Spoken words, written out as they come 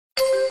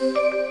The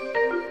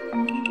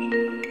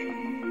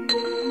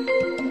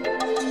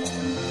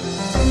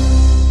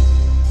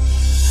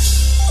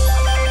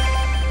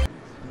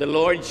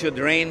Lord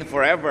should reign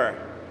forever.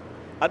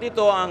 At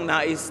ito ang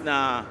nais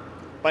na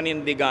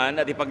panindigan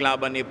at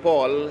ipaglaban ni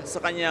Paul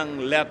sa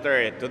kanyang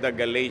letter to the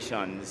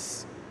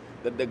Galatians,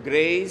 that the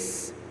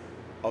grace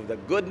of the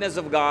goodness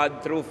of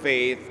God through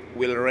faith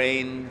will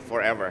reign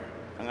forever.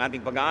 Ang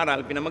ating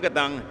pag-aaral,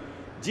 pinamagatang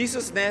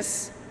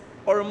Jesusness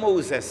or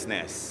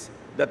Mosesness,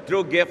 the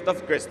true gift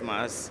of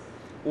Christmas,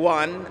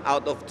 one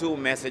out of two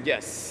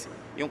messages.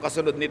 Yung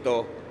kasunod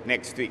nito,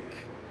 next week.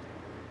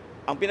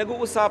 Ang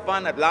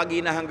pinag-uusapan at lagi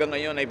na hanggang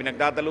ngayon ay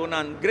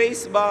pinagtatalunan,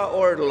 grace ba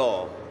or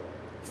law?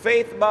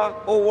 Faith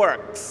ba o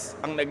works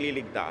ang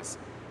nagliligtas?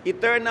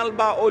 Eternal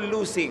ba o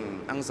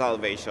losing ang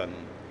salvation?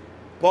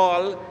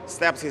 Paul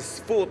steps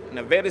his foot in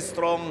a very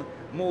strong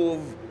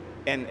move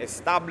and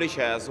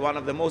establishes one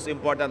of the most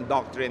important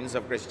doctrines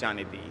of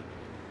Christianity.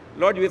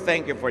 Lord, we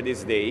thank you for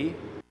this day.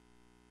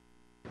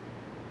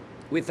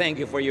 We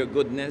thank you for your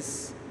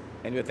goodness,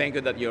 and we thank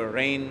you that you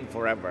reign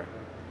forever.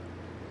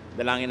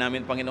 Dalangin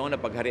namin, Panginoon, na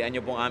pagharian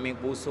niyo po ang aming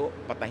puso,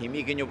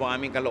 patahimikin niyo po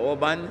ang aming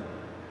kalooban.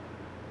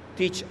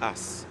 Teach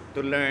us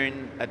to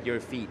learn at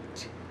your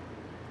feet.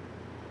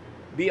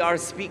 Be our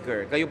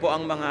speaker. Kayo po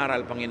ang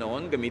mangaral,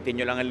 Panginoon. Gamitin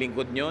niyo lang ang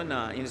lingkod niyo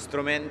na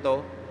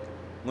instrumento,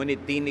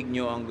 ngunit tinig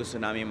niyo ang gusto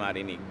namin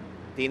marinig.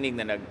 Tinig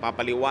na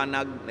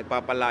nagpapaliwanag,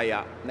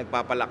 nagpapalaya,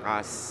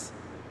 nagpapalakas,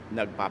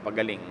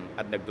 nagpapagaling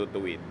at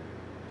nagtutuwid.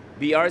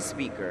 Be our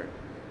speaker.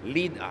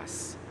 Lead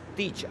us.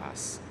 Teach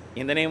us.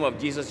 In the name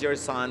of Jesus, your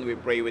Son, we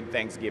pray with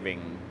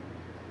thanksgiving.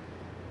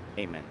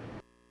 Amen.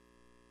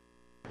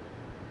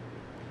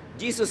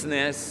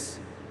 Jesusness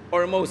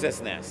or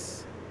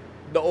Mosesness,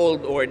 the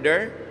old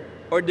order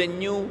or the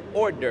new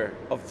order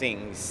of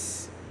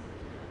things.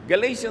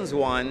 Galatians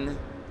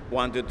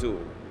 1:1-2.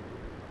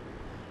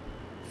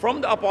 From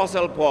the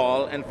Apostle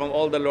Paul and from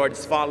all the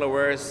Lord's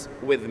followers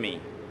with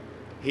me.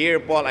 Here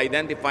Paul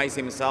identifies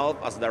himself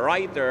as the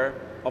writer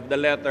of the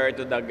letter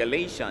to the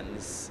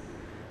Galatians.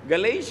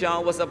 Galatia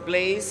was a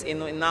place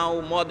in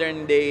now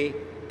modern-day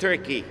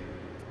Turkey.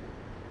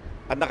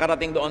 At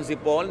nakarating doon si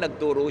Paul,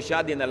 nagturo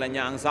siya, dinala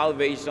niya ang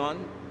salvation.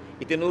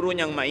 Itinuro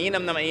niyang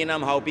mainam na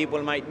mainam how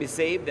people might be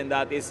saved, and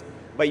that is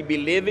by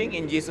believing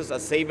in Jesus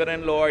as Savior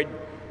and Lord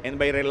and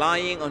by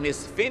relying on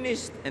His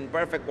finished and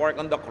perfect work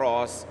on the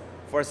cross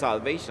for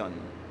salvation.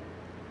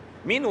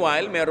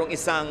 Meanwhile, merong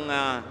isang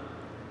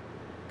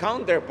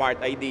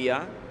counterpart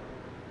idea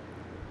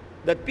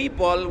that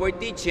people were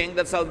teaching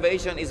that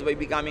salvation is by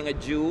becoming a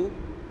Jew,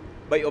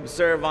 by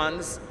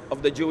observance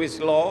of the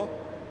Jewish law,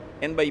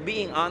 and by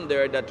being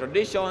under the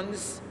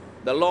traditions,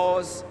 the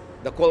laws,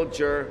 the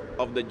culture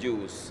of the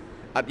Jews.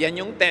 At yan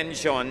yung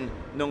tension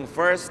nung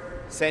first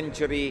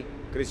century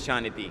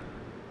Christianity.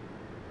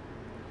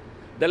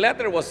 The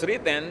letter was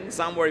written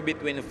somewhere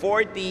between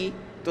 40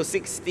 to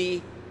 60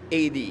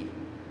 AD.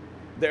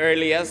 The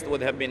earliest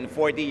would have been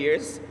 40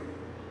 years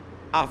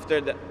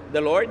after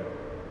the Lord,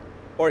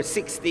 or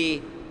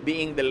 60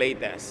 being the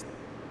latest.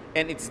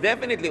 And it's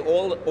definitely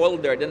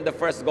older than the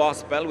first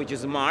gospel, which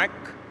is Mark,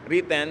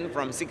 written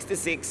from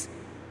 66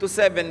 to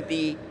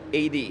 70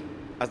 AD,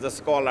 as the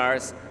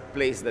scholars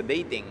place the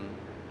dating.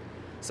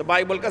 Sa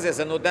Bible kasi,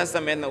 sa New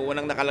Testament, na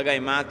unang nakalagay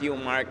Matthew,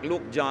 Mark,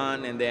 Luke,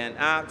 John, and then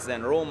Acts,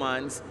 and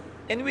Romans.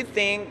 And we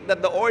think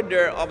that the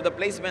order of the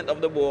placement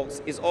of the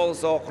books is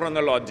also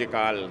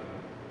chronological.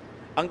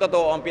 Ang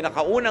totoo, ang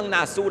pinakaunang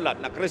nasulat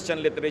na Christian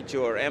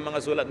literature ay mga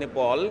sulat ni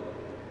Paul,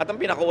 at ang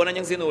pinakauna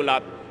niyang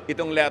sinulat,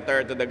 itong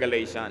letter to the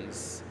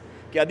Galatians.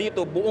 Kaya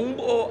dito,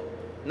 buong-buo,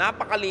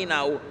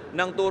 napakalinaw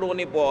ng turo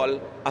ni Paul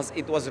as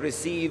it was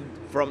received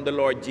from the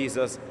Lord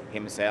Jesus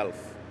Himself.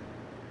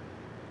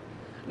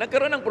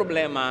 Nagkaroon ng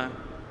problema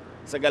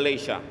sa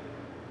Galatia.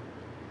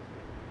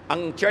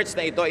 Ang church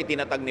na ito ay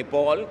tinatag ni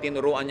Paul,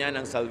 tinuruan niya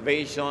ng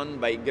salvation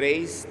by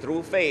grace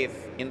through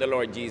faith in the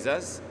Lord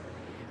Jesus.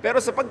 Pero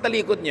sa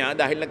pagtalikod niya,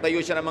 dahil nagtayo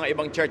siya ng mga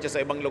ibang churches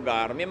sa ibang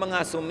lugar, may mga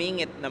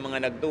sumingit na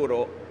mga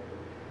nagturo,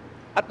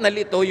 at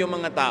nalito yung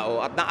mga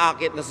tao at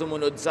naakit na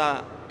sumunod sa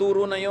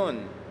turo na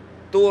yon.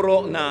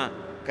 Turo na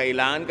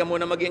kailangan ka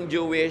muna maging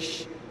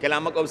Jewish,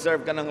 kailangan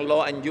mag-observe ka ng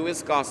law and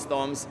Jewish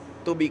customs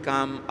to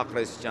become a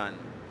Christian.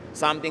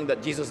 Something that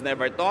Jesus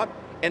never taught,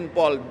 and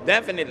Paul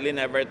definitely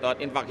never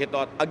taught. In fact, he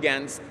taught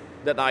against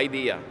that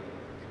idea.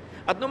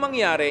 At nung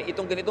mangyari,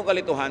 itong ganitong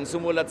kalituhan,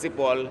 sumulat si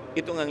Paul,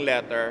 itong ang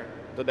letter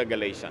to the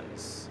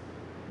Galatians.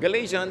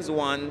 Galatians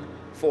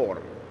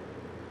 1:4.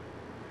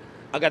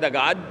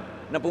 Agad-agad,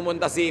 na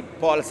pumunta si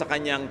Paul sa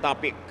kanyang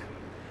topic.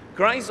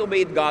 Christ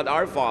obeyed God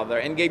our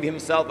Father and gave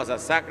Himself as a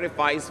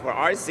sacrifice for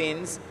our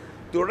sins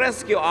to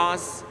rescue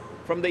us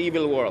from the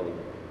evil world.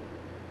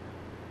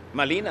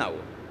 Malinaw.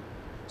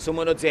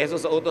 Sumunod si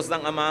Jesus sa utos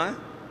ng Ama,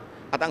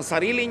 at ang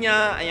sarili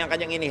niya ay ang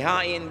kanyang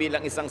inihain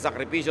bilang isang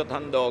sakripisyo at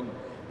handog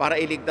para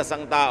iligtas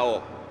ang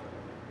tao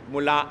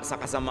mula sa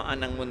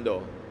kasamaan ng mundo.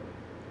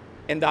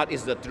 And that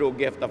is the true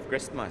gift of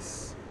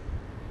Christmas.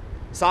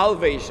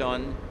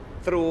 Salvation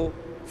through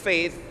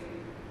faith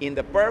in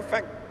the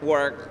perfect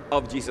work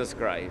of Jesus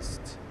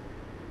Christ.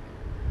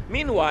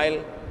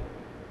 Meanwhile,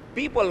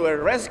 people were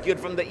rescued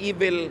from the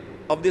evil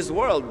of this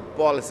world,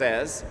 Paul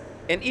says.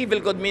 And evil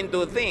could mean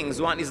two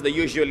things. One is the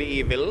usually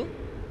evil,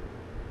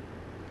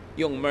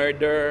 yung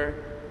murder,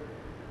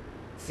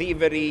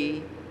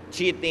 thievery,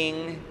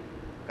 cheating,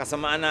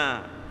 kasamaan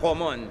na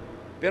common.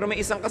 Pero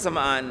may isang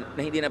kasamaan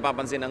na hindi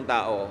napapansin ng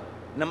tao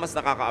na mas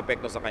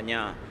nakakaapekto sa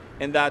kanya.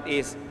 And that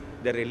is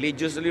the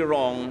religiously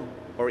wrong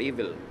or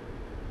evil.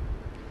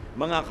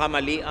 Mga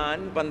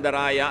kamalian,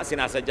 pandaraya,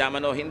 sinasadya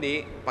man o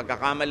hindi,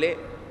 pagkakamali,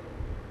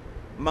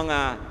 mga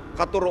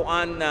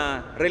katuruan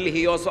na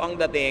relihiyoso ang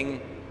dating,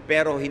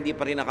 pero hindi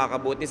pa rin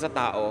nakakabuti sa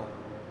tao,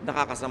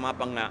 nakakasama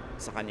pa nga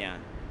sa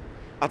kanya.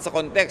 At sa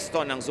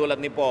konteksto ng sulat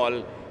ni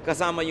Paul,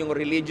 kasama yung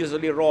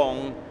religiously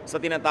wrong sa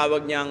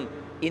tinatawag niyang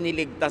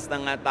iniligtas na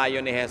nga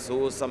tayo ni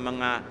Jesus sa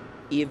mga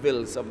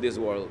evils of this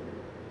world.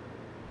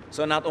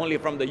 So not only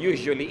from the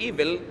usually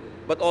evil,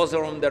 but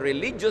also from the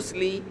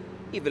religiously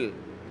evil.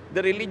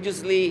 The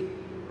religiously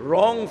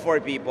wrong for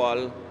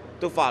people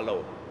to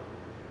follow.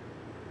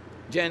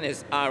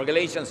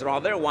 Galatians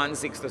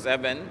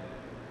 1:6-7.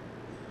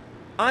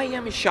 I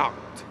am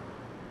shocked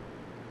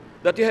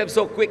that you have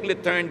so quickly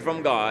turned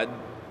from God,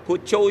 who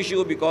chose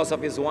you because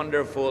of His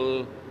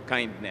wonderful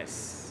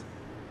kindness.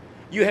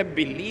 You have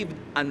believed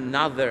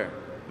another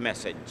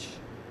message,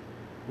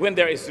 when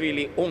there is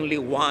really only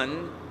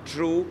one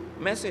true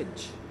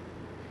message.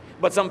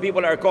 But some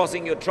people are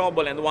causing you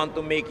trouble and want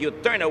to make you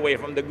turn away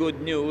from the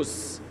good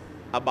news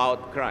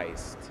about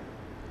Christ.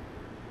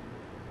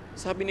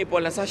 Sabi ni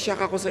Paul, nasasyak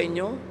ako sa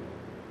inyo.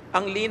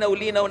 Ang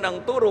linaw-linaw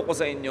ng turo ko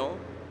sa inyo.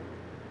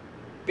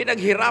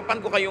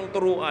 Pinaghirapan ko kayong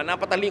turuan,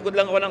 napatalikod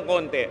lang ako ng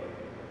konti.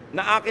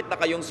 Naakit na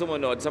kayong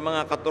sumunod sa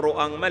mga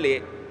katuroang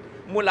mali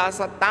mula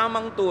sa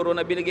tamang turo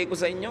na binigay ko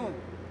sa inyo.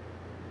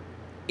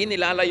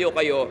 Inilalayo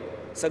kayo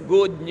sa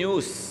good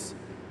news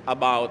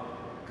about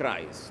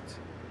Christ.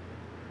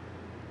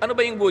 Ano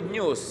ba yung good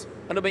news?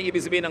 Ano ba yung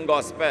ibig sabihin ng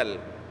gospel?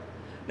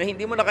 Na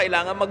hindi mo na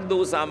kailangan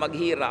magdusa,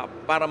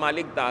 maghirap para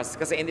maligtas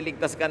kasi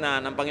iniligtas ka na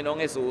ng Panginoong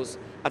Yesus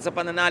at sa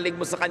pananalig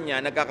mo sa Kanya,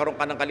 nagkakaroon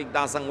ka ng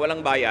kaligtasang walang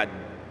bayad.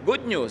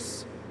 Good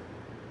news.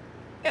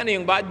 Ano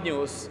yung bad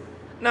news?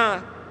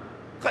 Na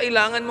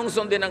kailangan mong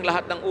sundin ang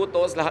lahat ng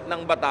utos, lahat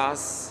ng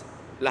batas,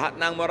 lahat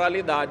ng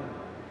moralidad.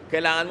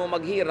 Kailangan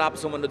mong maghirap,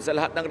 sumunod sa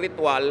lahat ng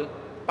ritual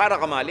para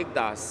ka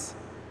maligtas.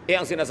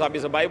 Ang sinasabi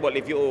sa Bible,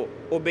 if you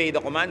obey the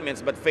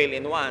commandments but fail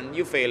in one,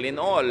 you fail in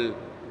all.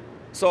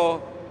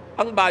 So,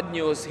 ang bad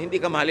news, hindi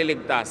ka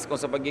maliligtas kung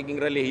sa pagiging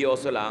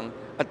relihiyoso lang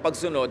at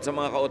pagsunod sa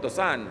mga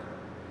kautosan.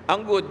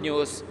 Ang good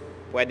news,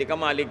 pwede ka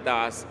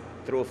maligtas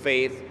through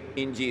faith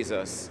in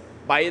Jesus.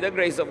 By the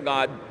grace of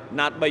God,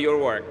 not by your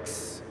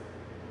works.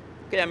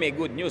 Kaya may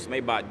good news,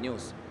 may bad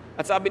news.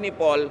 At sabi ni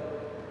Paul,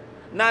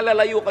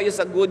 nalalayo kayo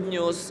sa good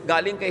news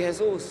galing kay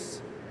Jesus.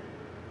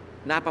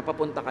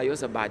 Napapapunta kayo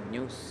sa bad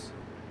news.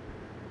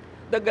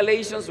 The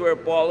Galatians were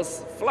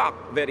Paul's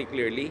flock very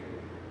clearly.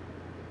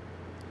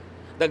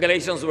 The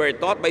Galatians were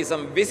taught by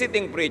some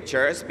visiting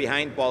preachers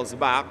behind Paul's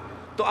back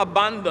to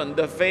abandon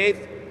the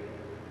faith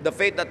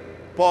that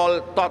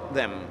Paul taught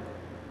them,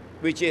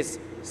 which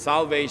is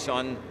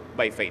salvation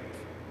by faith.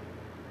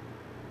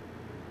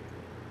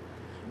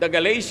 The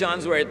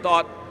Galatians were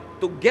taught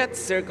to get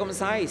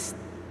circumcised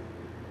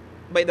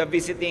by the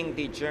visiting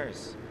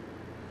teachers,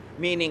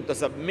 meaning to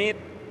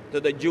submit to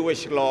the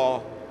Jewish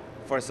law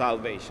for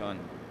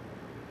salvation.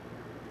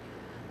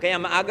 Kaya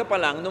maaga pa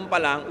lang, nung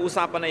pa lang,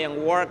 usapan na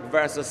yung work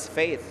versus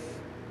faith.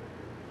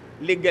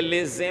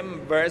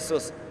 Legalism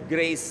versus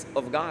grace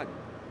of God.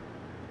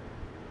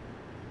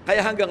 Kaya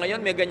hanggang ngayon,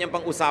 may ganyan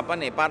pang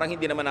usapan Parang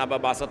hindi naman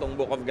nababasa tong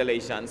Book of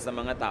Galatians sa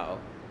mga tao.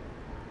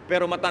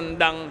 Pero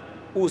matandang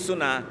uso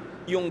na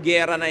yung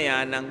gera na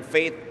yan ng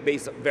faith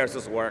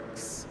versus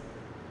works.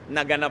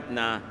 Naganap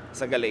na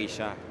sa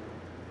Galatia.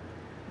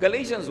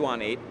 Galatians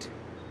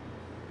 1:8.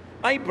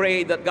 I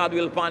pray that God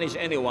will punish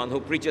anyone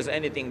who preaches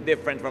anything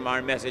different from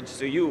our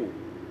message to you.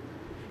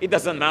 It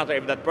doesn't matter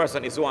if that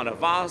person is one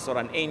of us or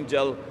an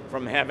angel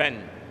from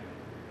heaven.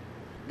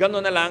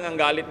 Gano'n na lang ang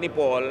galit ni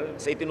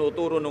Paul sa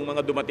itinuturo ng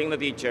mga dumating na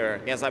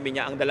teacher. Kaya sabi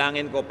niya, ang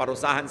dalangin ko,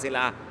 parusahan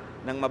sila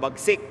ng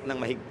mabagsik, ng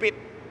mahigpit,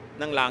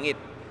 ng langit.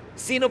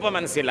 Sino pa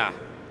man sila,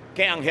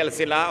 kaya anghel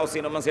sila o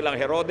sino man silang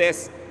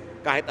Herodes,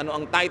 kahit ano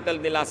ang title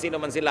nila, sino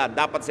man sila,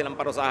 dapat silang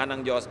parusahan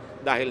ng Diyos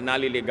dahil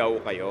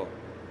naliligaw kayo.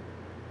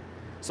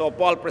 So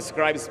Paul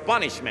prescribes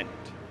punishment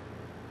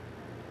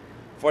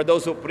for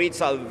those who preach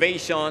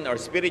salvation or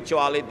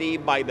spirituality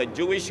by the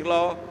Jewish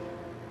law,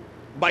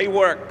 by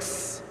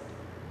works,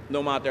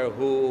 no matter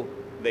who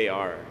they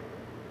are.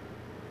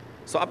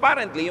 So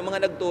apparently, yung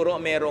mga nagturo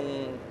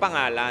merong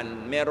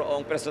pangalan,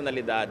 merong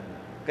personalidad,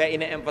 kaya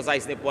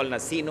ina-emphasize ni Paul na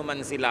sino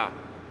man sila,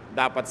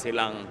 dapat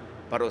silang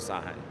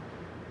parusahan.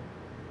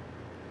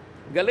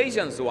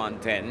 Galatians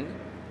 1:10,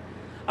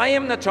 I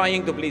am not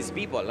trying to please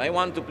people, I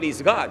want to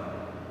please God.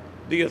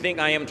 Do you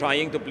think I am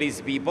trying to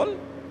please people?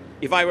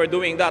 If I were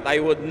doing that, I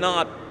would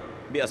not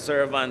be a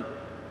servant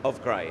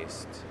of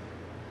Christ.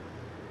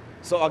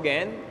 So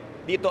again,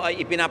 dito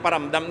ay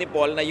ipinaparamdam ni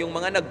Paul na yung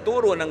mga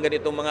nagturo ng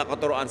ganitong mga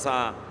katuruan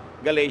sa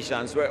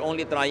Galatians were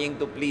only trying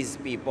to please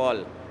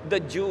people, the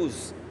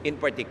Jews in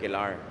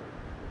particular.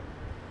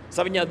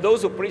 Sabi niya,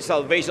 those who preach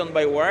salvation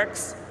by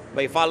works,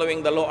 by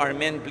following the law, are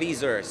men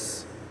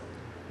pleasers.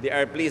 They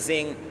are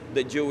pleasing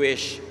the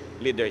Jewish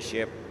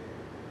leadership.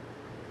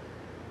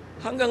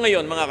 Hanggang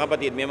ngayon, mga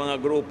kapatid, may mga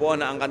grupo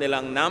na ang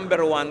kanilang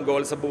number one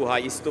goal sa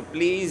buhay is to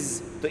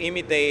please, to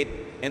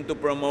imitate, and to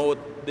promote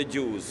the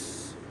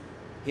Jews.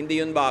 Hindi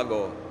yun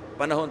bago.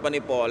 Panahon pa ni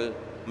Paul,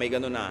 may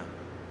ganun na.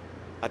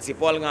 At si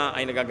Paul nga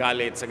ay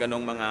nagagalit sa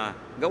ganong mga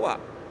gawa.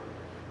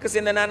 Kasi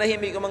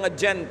nananahimik ang mga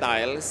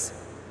Gentiles,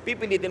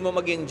 pipilitin mo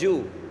maging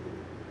Jew.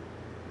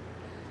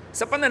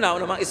 Sa pananaw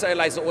ng mga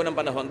Israelites sa unang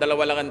panahon,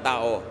 dalawa lang ang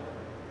tao.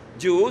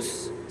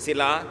 Jews,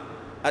 sila,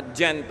 at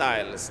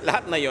Gentiles.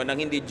 Lahat na yon ang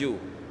hindi Jew.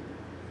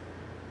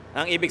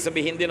 Ang ibig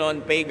sabihin din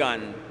nun,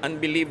 pagan,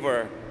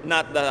 unbeliever,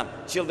 not the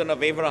children of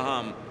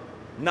Abraham,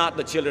 not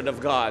the children of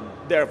God,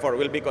 therefore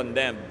will be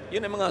condemned.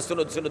 Yun ang mga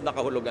sunod-sunod na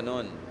kahulugan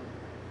nun.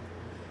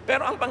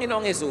 Pero ang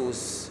Panginoong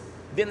Jesus,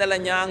 dinala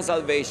niya ang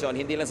salvation,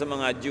 hindi lang sa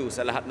mga Jews,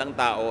 sa lahat ng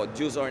tao,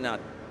 Jews or not.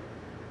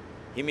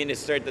 He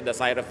ministered to the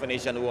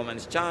Syrophoenician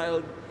woman's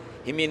child.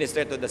 He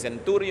ministered to the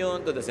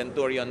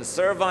centurion's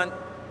servant.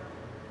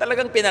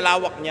 Talagang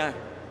pinalawak niya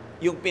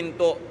yung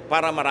pinto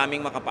para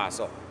maraming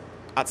makapasok.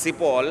 At si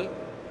Paul,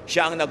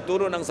 siya ang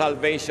nagturo ng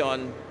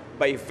salvation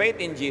by faith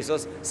in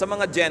Jesus sa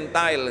mga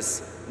Gentiles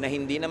na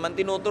hindi naman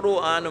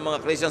tinuturuan ng mga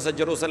Christians sa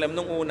Jerusalem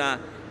nung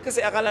una. Kasi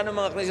akala ng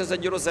mga Christians sa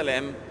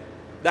Jerusalem,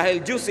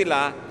 dahil Jew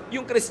sila,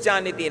 yung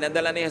Christianity na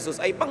dala ni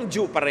Jesus ay pang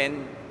Jew pa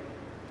rin.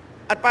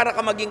 At para ka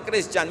maging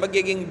Christian,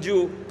 magiging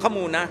Jew ka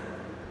muna.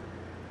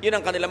 Yun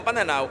ang kanilang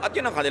pananaw at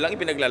yun ang kanilang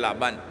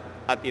ipinaglalaban.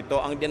 At ito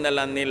ang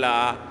dinala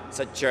nila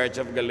sa Church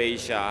of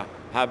Galatia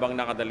habang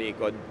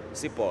nakatalikod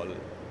si Paul.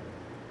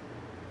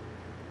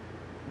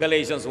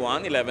 Galatians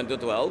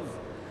 1:11-12,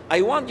 I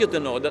want you to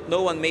know that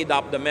no one made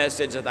up the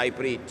message that I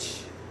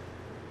preach.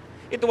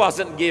 It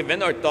wasn't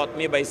given or taught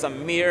me by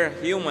some mere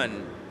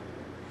human.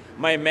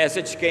 My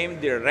message came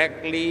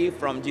directly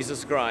from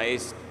Jesus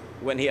Christ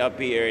when He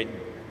appeared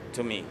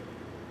to me.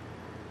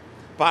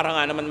 Para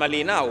nga naman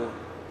malinaw,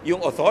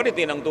 yung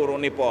authority ng turo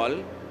ni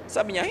Paul,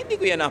 sabi niya, hindi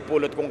ko yan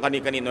napulot kung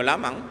kani-kanino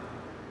lamang.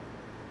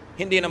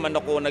 Hindi naman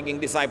ako naging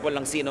disciple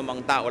ng sino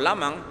mang tao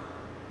lamang.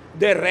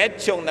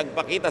 Diretsyong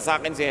nagpakita sa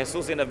akin si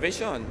Jesus in a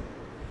vision.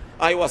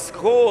 I was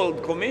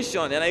called,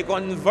 commissioned, and I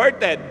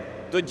converted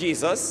to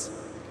Jesus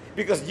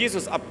because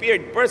Jesus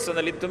appeared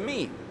personally to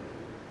me.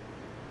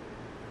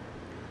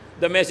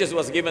 The message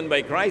was given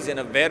by Christ in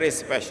a very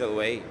special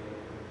way.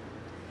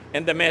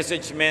 And the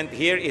message meant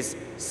here is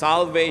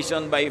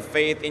salvation by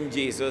faith in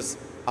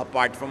Jesus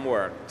apart from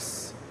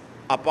works,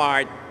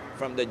 apart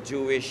from the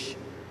Jewish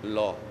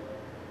law.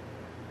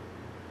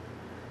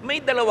 May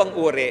dalawang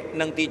uri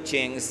ng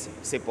teachings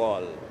si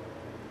Paul.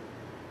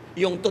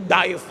 Yung to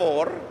die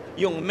for,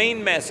 yung main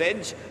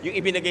message, yung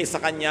ibinigay sa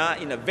kanya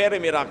in a very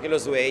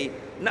miraculous way,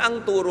 na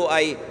ang turo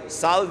ay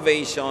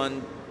salvation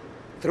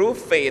through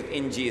faith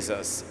in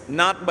Jesus,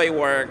 not by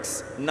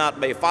works, not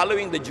by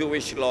following the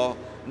Jewish law,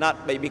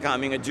 not by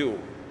becoming a Jew,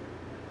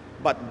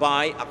 but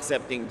by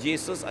accepting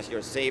Jesus as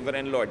your Savior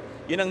and Lord.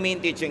 Yun ang main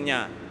teaching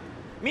niya.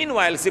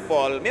 Meanwhile, si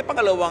Paul, may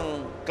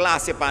pangalawang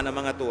klase pa ng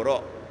mga turo.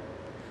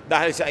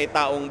 Dahil siya ay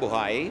taong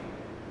buhay,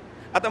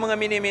 at ang mga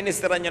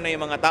miniministeran niya na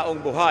yung mga taong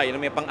buhay, na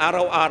may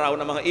pang-araw-araw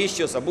na mga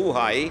issue sa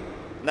buhay,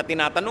 na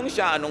tinatanong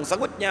siya, anong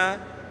sagot niya,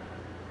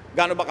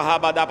 gaano ba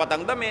kahaba dapat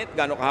ang damit,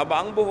 gaano kahaba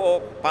ang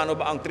buhok, paano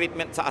ba ang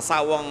treatment sa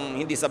asawang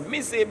hindi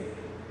submissive,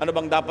 ano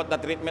bang dapat na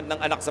treatment ng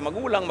anak sa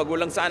magulang,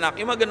 magulang sa anak,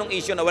 yung mga ganong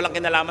issue na walang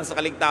kinalaman sa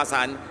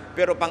kaligtasan,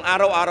 pero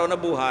pang-araw-araw na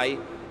buhay,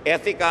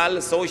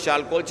 ethical,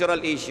 social, cultural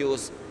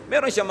issues,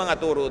 meron siyang mga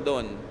turo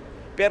doon.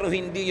 Pero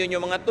hindi yun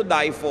yung mga to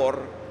die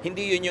for,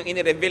 hindi yun yung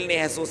inireveal ni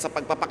Jesus sa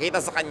pagpapakita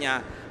sa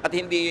kanya, at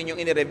hindi yun yung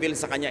inireveal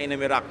sa kanya in a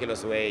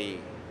miraculous way.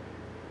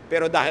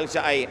 Pero dahil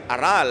siya ay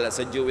aral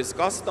sa Jewish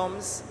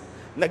customs,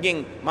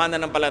 naging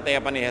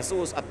mananampalataya pa ni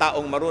Jesus at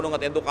taong marunong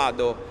at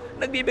edukado,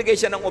 nagbibigay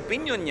siya ng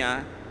opinion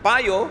niya,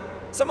 payo,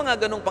 sa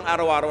mga ganong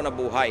pang-araw-araw na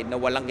buhay na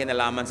walang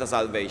kinalaman sa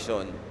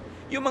salvation.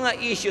 Yung mga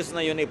issues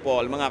na yun ni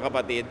Paul, mga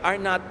kapatid,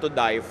 are not to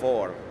die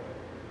for.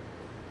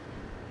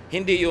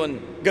 Hindi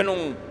yun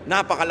ganong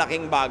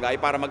napakalaking bagay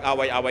para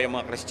mag-away-away ang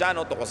mga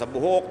Kristiyano tungkol sa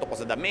buhok, tungkol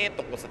sa damit,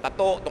 tungkol sa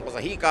tato, tungkol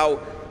sa hikaw.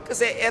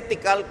 Kasi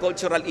ethical,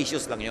 cultural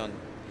issues lang yun.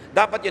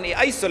 Dapat yun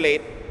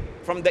i-isolate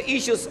from the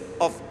issues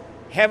of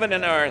heaven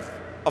and earth,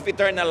 of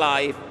eternal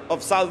life,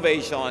 of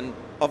salvation,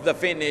 of the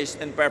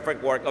finished and perfect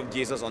work of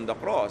Jesus on the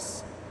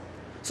cross.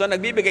 So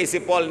nagbibigay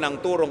si Paul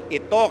ng turong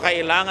ito,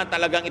 kailangan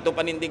talagang ito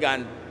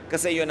panindigan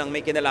kasi yun ang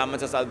may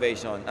kinalaman sa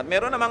salvation. At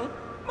meron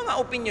namang mga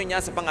opinion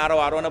niya sa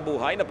pang-araw-araw na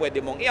buhay na pwede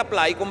mong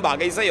i-apply kung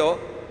bagay sa'yo,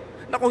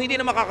 na kung hindi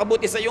na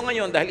makakabuti sa'yo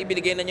ngayon dahil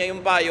ibinigay na niya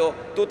yung payo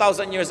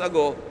 2,000 years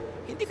ago,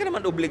 hindi ka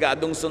naman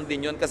obligadong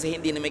sundin yun kasi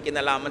hindi na may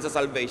kinalaman sa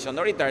salvation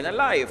or eternal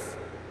life.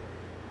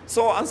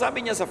 So, ang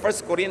sabi niya sa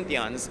 1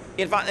 Corinthians,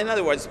 in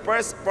other words,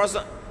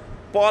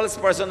 Paul's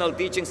personal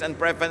teachings and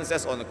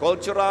preferences on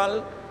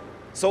cultural,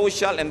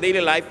 social, and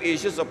daily life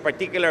issues of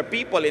particular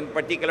people in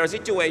particular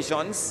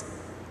situations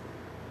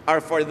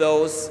are for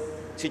those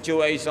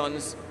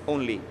situations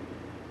only.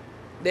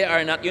 They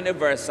are not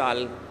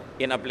universal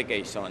in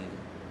application.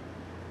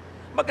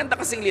 Maganda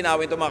kasing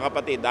linawin ito mga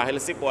kapatid dahil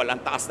si Paul,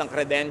 ang taas ng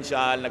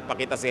credential,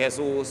 nagpakita si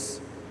Jesus,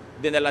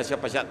 dinala siya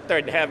pa siya,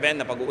 third heaven,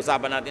 na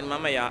pag-uusapan natin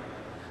mamaya.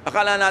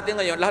 Akala natin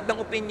ngayon, lahat ng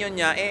opinion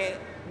niya,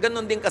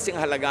 ganun din kasing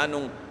halaga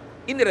nung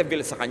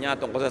inireveal sa kanya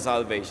tungkol sa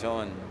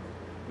salvation.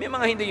 May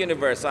mga hindi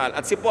universal.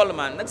 At si Paul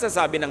man,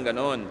 nagsasabi ng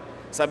ganun.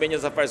 Sabi niya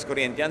sa 1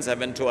 Corinthians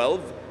 7:12,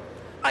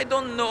 I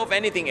don't know of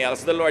anything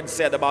else the Lord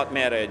said about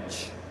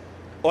marriage.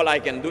 All I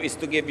can do is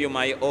to give you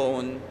my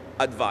own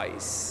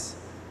advice.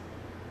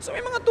 So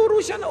may mga turo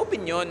siya na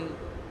opinion.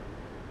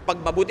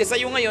 Pag mabuti sa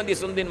iyo ngayon, di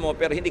sundin mo,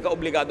 pero hindi ka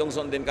obligadong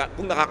sundin ka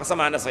kung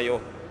nakakasama na sa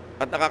iyo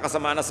at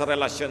nakakasama na sa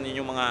relasyon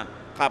ninyong mga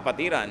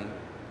kapatiran.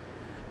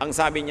 Ang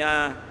sabi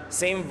niya,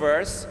 same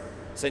verse,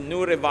 sa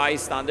New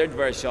Revised Standard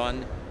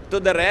Version, to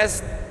the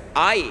rest,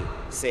 I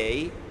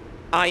say,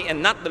 I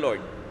and not the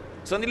Lord.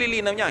 So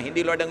nililinaw niya,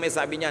 hindi Lord ang may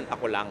sabi niyan,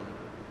 ako lang.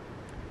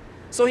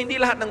 So hindi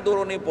lahat ng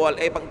turo ni Paul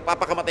ay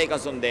papakamatay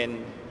kang sundin.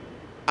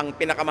 Ang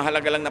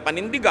pinakamahalaga lang na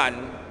panindigan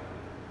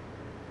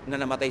na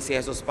namatay si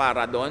Jesus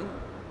para doon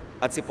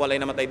at si Paul ay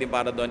namatay din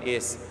para doon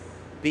is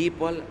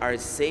people are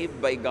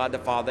saved by God the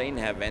Father in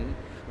heaven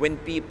when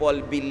people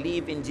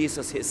believe in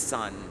Jesus His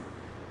Son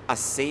as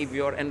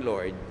Savior and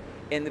Lord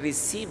and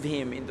receive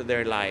Him into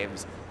their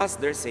lives as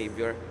their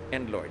Savior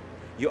and Lord.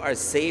 You are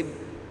saved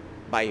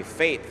by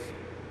faith,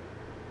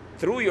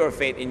 through your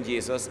faith in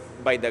Jesus,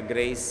 by the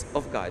grace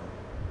of God.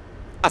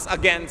 As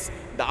against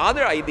the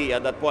other idea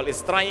that Paul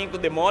is trying to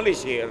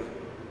demolish here,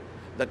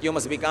 that you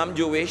must become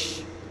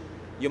Jewish,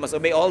 you must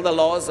obey all the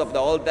laws of the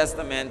Old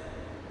Testament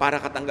para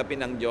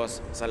katanggapin ng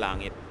Diyos sa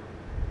langit.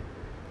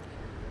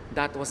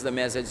 That was the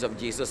message of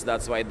Jesus.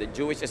 That's why the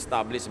Jewish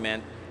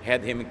establishment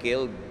had Him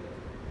killed.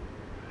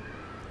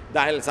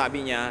 Dahil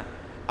sabi niya,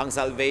 ang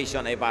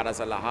salvation ay para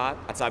sa lahat.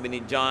 At sabi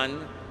ni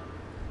John,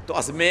 to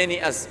as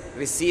many as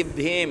received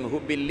Him,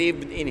 who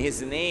believed in His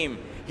name,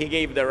 He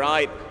gave the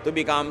right to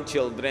become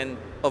children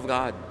of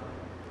God.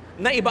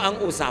 Naiba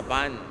ang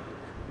usapan.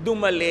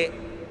 Dumali,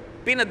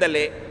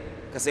 pinadali,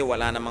 kasi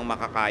wala namang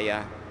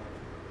makakaya.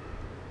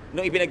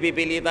 Nung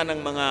ipinagpipilitan ng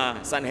mga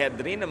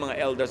Sanhedrin, ng mga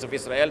elders of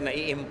Israel, na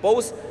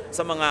i-impose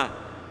sa mga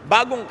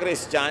bagong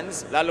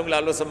Christians,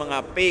 lalong-lalo sa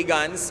mga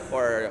pagans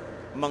or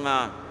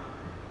mga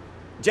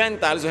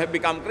Gentiles who have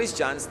become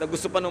Christians, na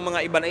gusto pa ng mga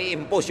iba na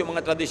i-impose yung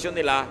mga tradisyon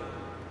nila,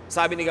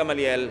 sabi ni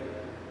Gamaliel,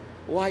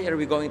 why are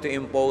we going to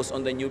impose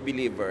on the new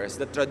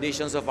believers the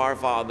traditions of our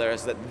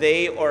fathers that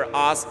they or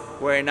us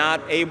were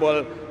not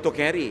able to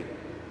carry?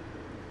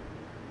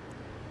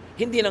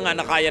 Hindi na nga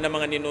nakaya ng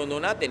mga ninuno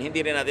natin,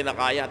 hindi rin natin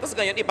nakaya. Tapos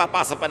ngayon,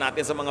 ipapasa pa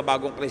natin sa mga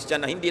bagong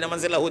Christian na hindi naman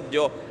sila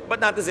Hudyo, ba't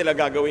natin sila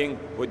gagawing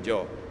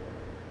Hudyo?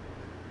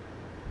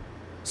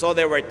 So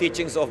there were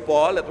teachings of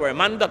Paul that were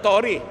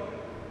mandatory.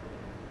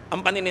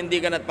 Ang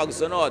paninindigan at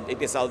pagsunod,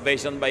 it is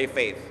salvation by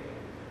faith.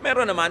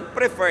 Meron naman,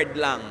 preferred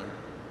lang.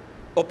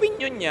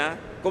 Opinion niya,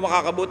 kung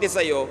makakabuti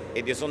sa'yo,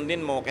 edi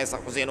sundin mo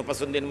kaysa kung sino pa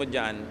sundin mo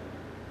dyan.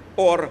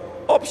 Or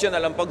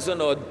optional ang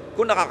pagsunod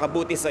kung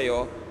nakakabuti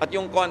sa'yo at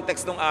yung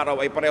context ng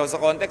araw ay pareho sa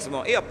context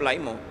mo, i-apply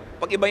mo.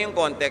 Pag iba yung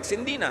context,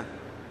 hindi na.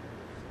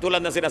 Tulad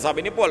ng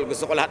sinasabi ni Paul,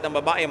 gusto ko lahat ng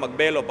babae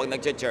magbelo pag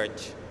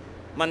nag-church.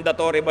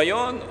 Mandatory ba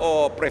yon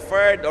o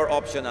preferred or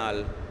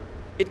optional?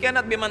 It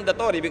cannot be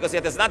mandatory because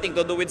it has nothing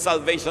to do with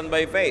salvation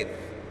by faith.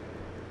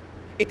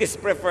 It is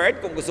preferred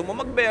kung gusto mo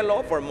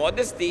magbelo for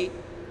modesty,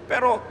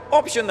 pero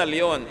optional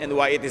yon. And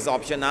why it is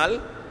optional?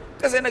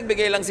 Kasi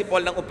nagbigay lang si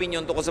Paul ng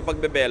opinion tungkol sa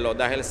pagbebelo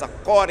dahil sa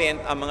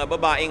Corinth, ang mga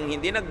babaeng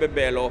hindi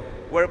nagbebelo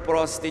were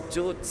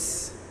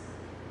prostitutes.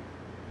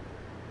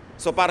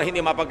 So para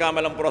hindi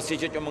mapagkamalang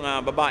prostitute yung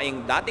mga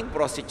babaeng dating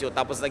prostitute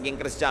tapos naging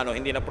Kristiyano,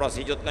 hindi na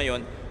prostitute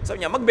ngayon,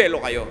 sabi niya,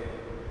 magbelo kayo.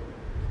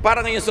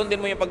 Para ngayon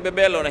sundin mo yung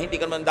pagbebelo na hindi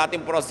ka naman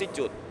dating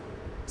prostitute.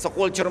 Sa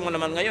culture mo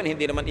naman ngayon,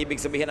 hindi naman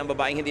ibig sabihin ang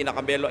babaeng hindi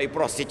nakabelo ay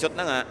prostitute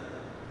na nga.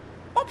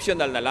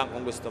 Optional na lang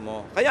kung gusto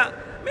mo. Kaya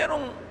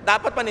merong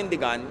dapat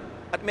panindigan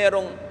at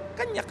merong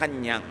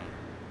kanya-kanyang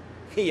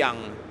hiyang,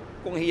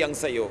 kung hiyang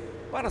sa'yo,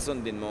 para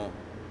sundin mo.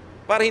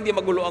 Para hindi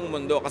magulo ang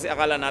mundo kasi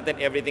akala natin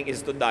everything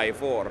is to die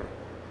for.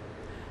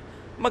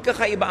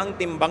 Magkakaiba ang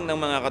timbang ng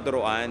mga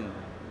katuruan.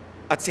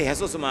 At si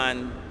Jesus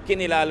man,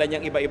 kinilala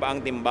niyang iba-iba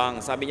ang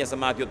timbang. Sabi niya sa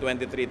Matthew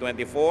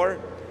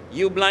 23:24,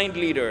 you blind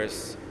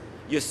leaders,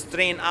 you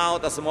strain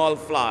out a small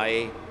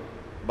fly,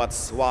 but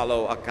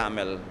swallow a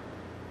camel.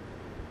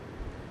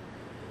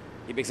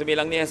 Ibig sabihin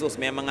lang ni Jesus,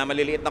 may mga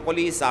maliliit na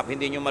kulisap,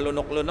 hindi nyo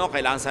malunok-lunok,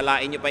 kailangan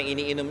salain nyo pa yung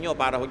iniinom nyo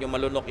para huwag nyo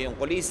malunok yung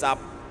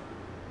kulisap,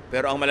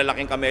 pero ang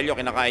malalaking kamelyo,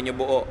 kinakain nyo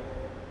buo.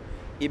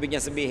 Ibig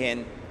niya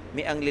sabihin,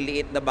 may ang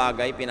liliit na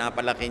bagay,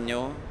 pinapalaki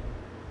nyo,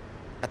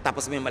 at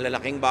tapos may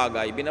malalaking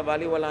bagay,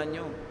 binabaliwala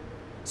nyo.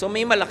 So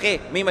may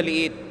malaki, may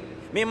maliit,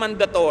 may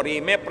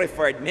mandatory, may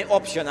preferred, may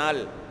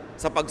optional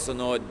sa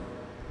pagsunod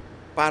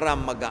para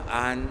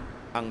magaan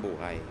ang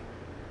buhay.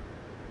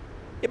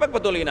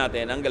 Ipagpatuloy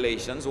natin ang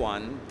Galatians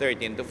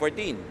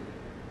 1:13-14.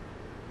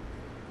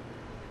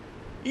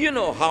 You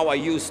know how I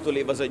used to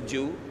live as a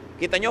Jew,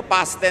 Kita nyo,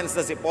 past tense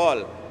na si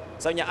Paul.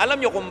 Sabi niya, alam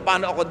nyo kung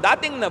paano ako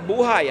dating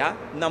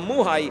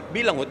namuhay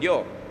bilang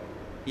Hudyo.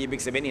 Ibig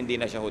sabihin, hindi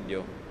na siya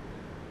Hudyo.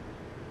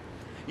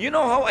 You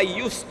know how I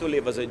used to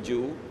live as a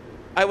Jew?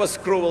 I was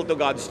cruel to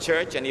God's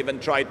church and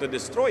even tried to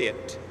destroy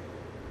it.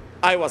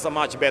 I was a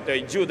much better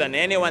Jew than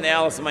anyone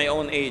else my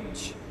own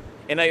age.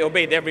 And I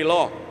obeyed every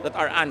law that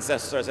our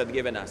ancestors had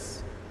given us.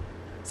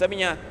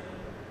 Sabi niya,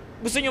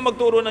 gusto niyo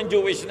magturo ng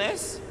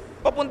Jewishness?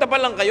 Papunta pa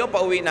lang kayo,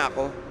 pauwi na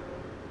ako.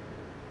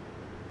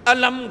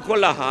 Alam ko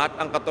lahat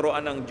ang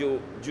katuruan ng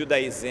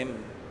Judaism.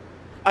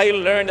 I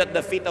learned at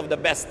the feet of the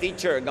best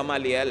teacher,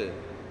 Gamaliel.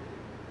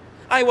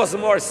 I was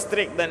more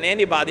strict than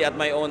anybody at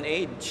my own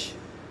age.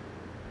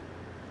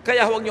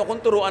 Kaya huwag niyo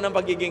kong turuan ng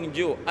pagiging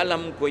Jew.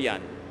 Alam ko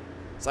yan.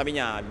 Sabi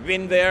niya,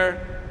 been there,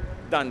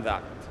 done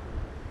that.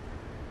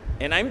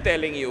 And I'm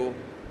telling you,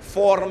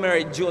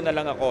 former Jew na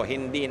lang ako,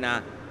 hindi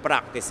na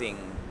practicing.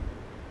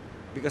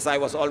 Because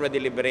I was already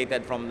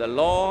liberated from the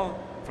law,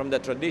 from the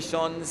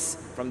traditions,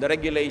 from the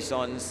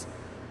regulations,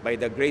 by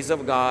the grace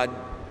of God,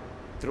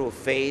 through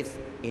faith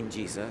in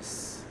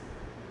Jesus.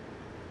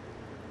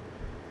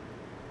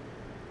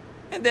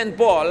 And then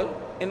Paul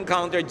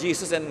encountered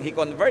Jesus and he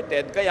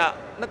converted, kaya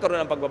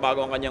nagkaroon ng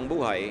pagbabago ang kanyang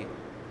buhay.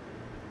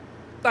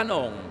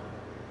 Tanong,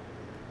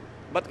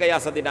 ba't kaya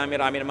sa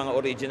dinami-rami ng mga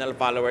original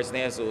followers ni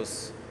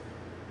Jesus,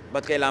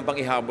 ba't kailangan pang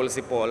ihabol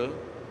si Paul?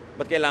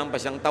 Ba't kailangan pa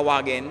siyang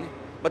tawagin?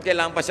 Ba't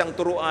kailangan pa siyang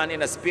turuan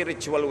in a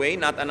spiritual way,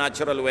 not a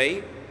natural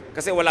way?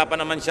 Kasi wala pa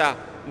naman siya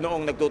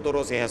noong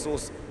nagtuturo si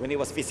Jesus when he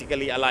was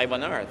physically alive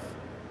on earth.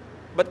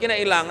 Ba't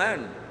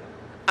kinailangan?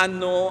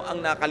 Ano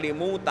ang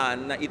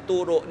nakalimutan na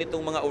ituro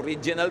nitong mga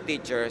original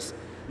teachers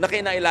na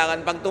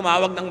kinailangan pang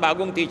tumawag ng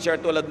bagong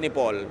teacher tulad ni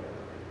Paul?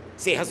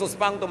 Si Jesus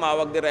pang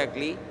tumawag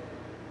directly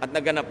at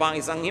naganap pa ang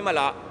isang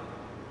himala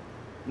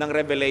ng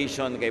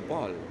revelation kay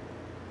Paul.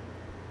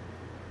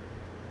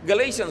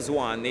 Galatians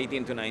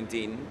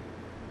 1:18-19.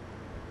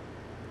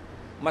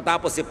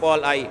 Matapos si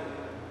Paul ay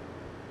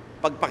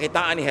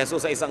pagpakitaan ni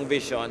Jesus sa isang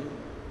vision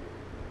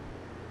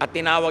at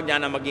tinawag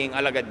niya na maging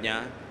alagad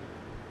niya.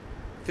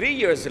 3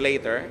 years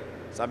later,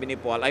 sabi ni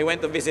Paul, I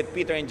went to visit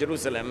Peter in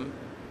Jerusalem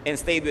and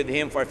stayed with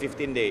him for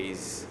 15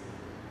 days.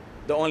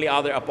 The only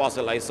other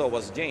apostle I saw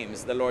was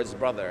James, the Lord's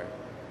brother.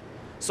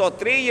 So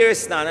 3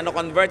 years na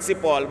na-convert si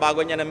Paul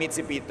bago niya na-meet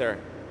si Peter.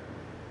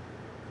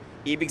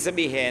 Ibig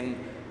sabihin,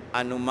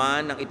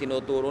 anuman ang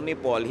itinuturo ni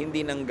Paul,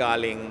 hindi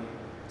nanggaling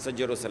sa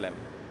Jerusalem.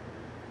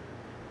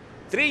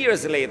 3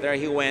 years later,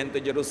 he went to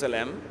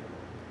Jerusalem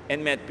and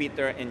met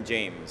Peter and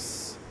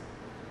James.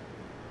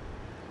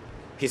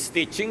 His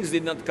teachings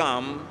did not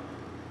come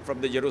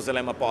from the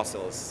Jerusalem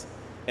apostles,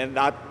 and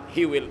that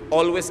he will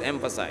always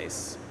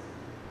emphasize.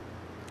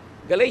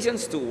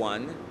 Galatians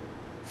 2:1,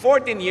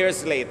 14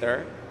 years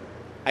later,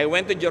 I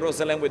went to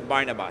Jerusalem with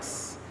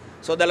Barnabas.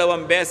 So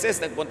 2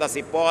 beses nagpunta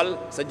si Paul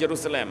sa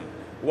Jerusalem.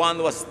 One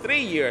was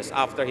 3 years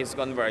after his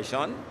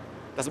conversion,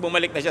 tapos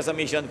bumalik na siya sa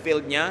mission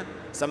field niya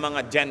sa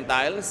mga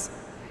Gentiles.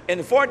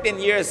 And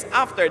 14 years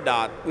after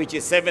that, which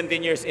is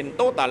 17 years in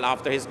total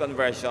after his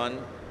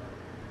conversion,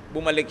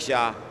 bumalik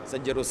siya sa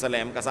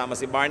Jerusalem kasama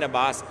si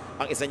Barnabas,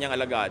 ang isa niyang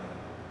alagad.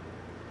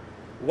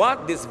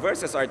 What these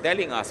verses are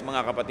telling us,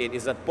 mga kapatid,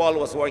 is that Paul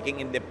was working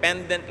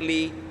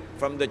independently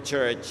from the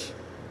church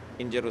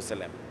in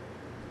Jerusalem.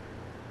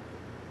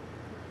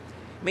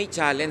 May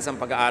challenge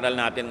ang pag-aaral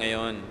natin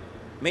ngayon.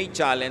 May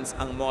challenge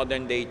ang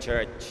modern day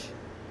church.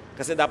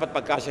 Kasi dapat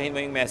pagkasyahin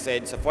mo yung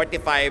message sa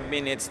 45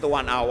 minutes to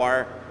 1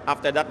 hour.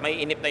 After that, may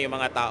inip na yung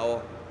mga tao.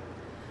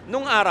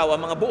 Nung araw,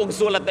 ang mga buong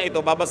sulat na ito,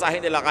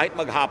 babasahin nila kahit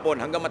maghapon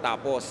hanggang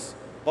matapos.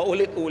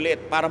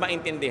 Paulit-ulit para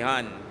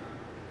maintindihan.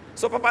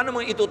 So, paano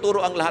mo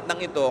ituturo ang lahat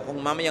ng ito kung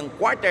mamayang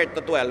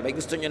 11:45 ay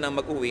gusto nyo nang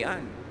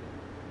mag-uwian?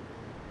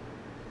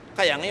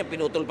 Kaya ngayon,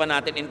 pinutol pa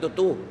natin into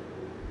 2.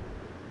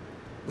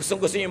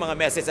 Gustong-gusto nyo yung mga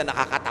message na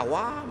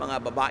nakakatawa, mga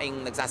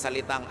babaeng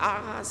nagsasalitang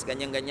ahas,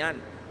 ganyan-ganyan.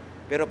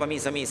 Pero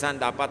paminsan-minsan,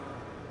 dapat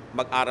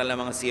mag-aral ng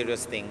mga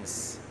serious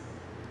things.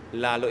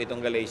 Lalo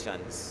itong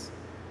Galatians.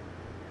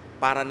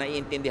 Para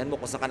naiintindihan mo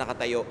kung saan ka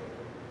nakatayo.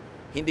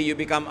 Hindi you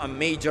become a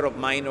major of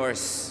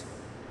minors.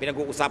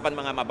 Pinag-uusapan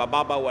mga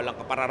mabababaw, walang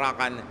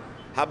kapararakan,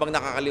 habang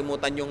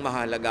nakakalimutan yung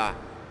mahalaga.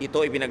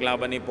 Ito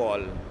ipinaglaban ni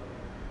Paul.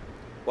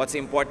 What's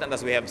important,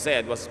 as we have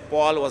said, was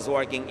Paul was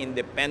working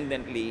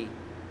independently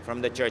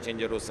from the church in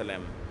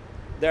Jerusalem.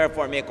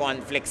 Therefore, may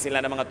conflict sila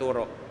ng mga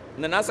turo.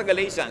 Na nasa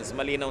Galatians,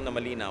 malinaw na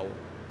malinaw.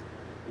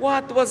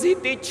 What was he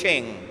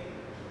teaching?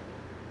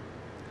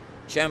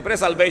 Siyempre,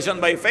 salvation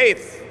by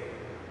faith.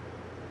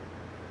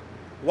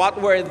 What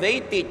were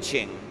they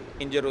teaching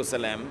in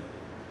Jerusalem?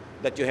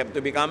 That you have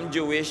to become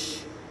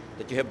Jewish,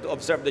 that you have to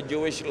observe the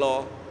Jewish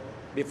law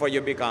before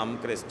you become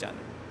Christian.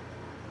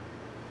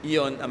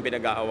 Iyon ang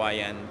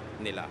pinag-aawayan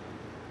nila.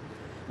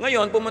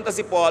 Ngayon, pumunta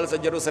si Paul sa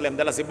Jerusalem,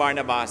 dala si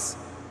Barnabas,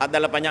 at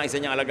dala pa niya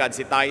isa niyang alagad,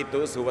 si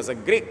Titus, who was a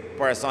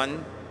Greek person,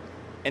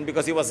 and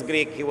because he was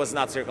Greek, he was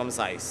not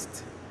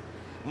circumcised.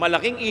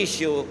 Malaking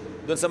issue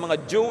doon sa mga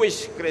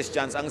Jewish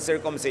Christians ang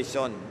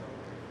circumcision.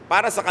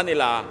 Para sa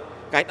kanila,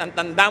 kahit ang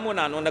tanda mo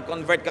na nung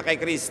nag-convert ka kay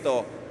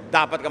Kristo,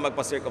 dapat ka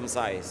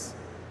magpa-circumcise.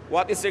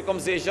 What is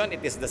circumcision?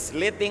 It is the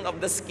slitting of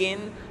the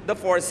skin, the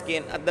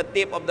foreskin, at the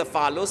tip of the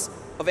phallus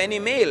of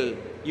any male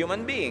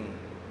human being.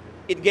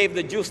 It gave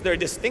the Jews their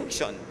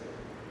distinction.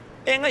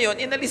 Ngayon,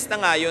 inalis na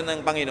nga yun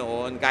ng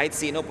Panginoon, kahit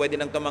sino pwede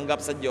nang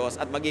tumanggap sa Diyos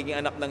at magiging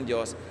anak ng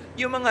Diyos.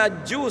 Yung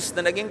mga Jews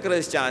na naging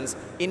Christians,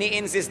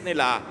 ini-insist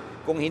nila,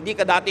 kung hindi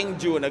ka dating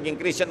Jew, naging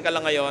Christian ka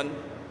lang ngayon,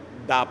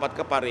 dapat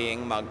ka pa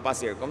rin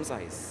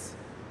magpa-circumcise.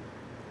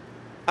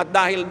 At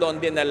dahil doon,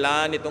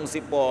 dinala nitong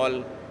si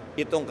Paul,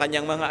 itong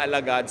kanyang mga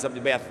alagad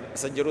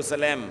sa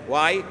Jerusalem.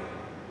 Why?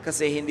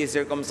 Kasi hindi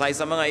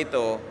circumcised sa mga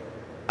ito,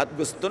 at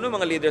gusto ng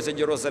mga leaders sa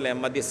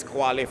Jerusalem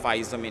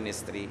ma-disqualify sa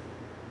ministry.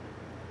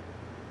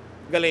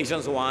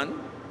 Galatians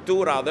 1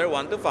 to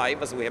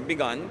 5, as we have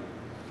begun.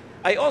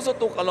 I also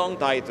took along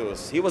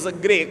Titus. He was a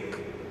Greek,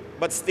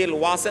 but still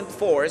wasn't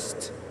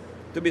forced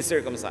to be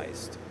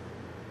circumcised.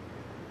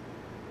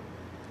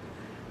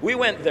 We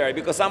went there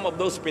because some of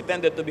those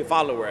pretended to be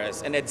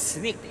followers and had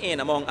sneaked in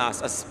among us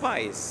as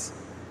spies.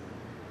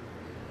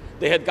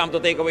 They had come to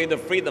take away the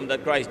freedom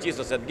that Christ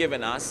Jesus had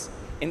given us,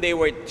 and they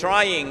were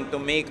trying to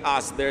make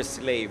us their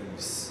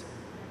slaves.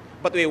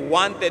 But we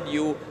wanted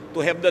you to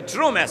have the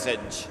true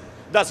message.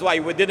 That's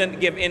why we didn't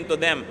give in to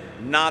them,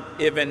 not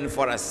even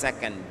for a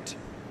second.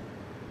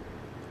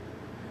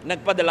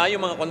 Nagpadala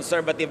yung mga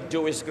conservative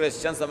Jewish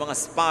Christians sa mga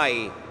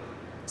spy,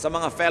 sa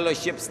mga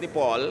fellowships ni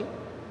Paul,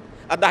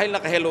 at dahil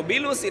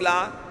nakahelubilo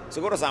sila,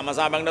 siguro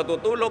sama-samang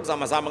natutulog,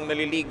 sama-samang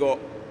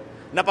naliligo,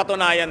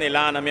 napatunayan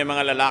nila na may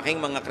mga lalaking,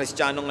 mga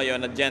Kristiyano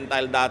ngayon na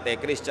Gentile dati,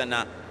 Christian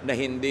na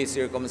hindi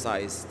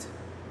circumcised.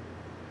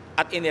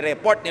 At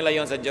inireport nila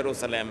yon sa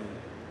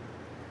Jerusalem.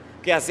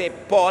 Kaya si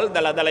Paul,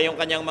 dala-dala yung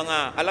kanyang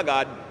mga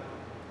alagad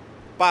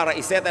para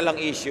isettle ang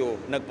issue,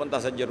 nagpunta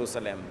sa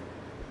Jerusalem.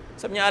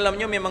 Sabi niya, alam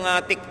niyo, may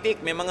mga tik-tik,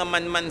 may mga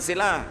man-man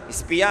sila,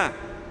 espiya,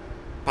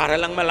 para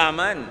lang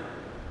malaman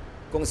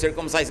kung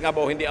circumcised nga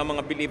ba o hindi ang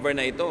mga believer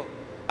na ito.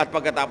 At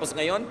pagkatapos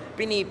ngayon,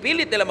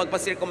 pinipilit nila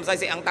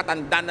magpa-circumcise, ang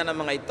tatanda na ng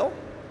mga ito.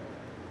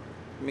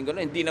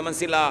 Hindi naman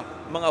sila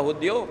mga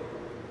Hudyo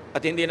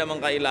at hindi naman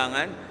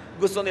kailangan.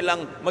 Gusto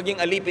nilang maging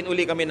alipin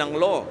uli kami ng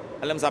law.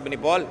 Alam sabi ni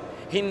Paul,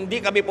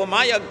 hindi kami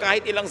pumayag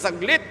kahit ilang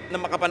saglit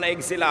na makapanaig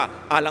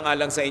sila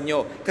alang-alang sa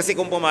inyo. Kasi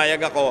kung pumayag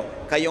ako,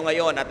 kayo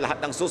ngayon at lahat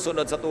ng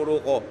susunod sa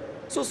turo ko,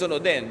 susunod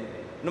din.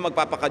 Nung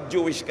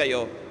magpapaka-Jewish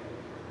kayo,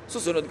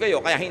 susunod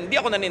kayo. Kaya hindi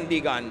ako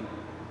nanindigan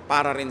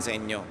para rin sa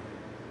inyo.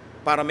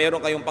 Para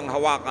meron kayong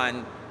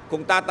panghawakan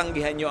kung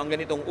tatanggihan nyo ang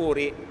ganitong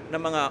uri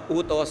ng mga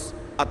utos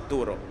at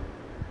turo.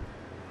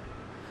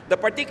 The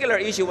particular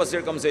issue was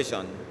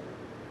circumcision.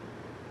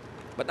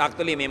 But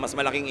actually, may mas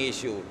malaking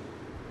issue.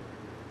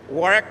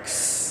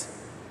 Works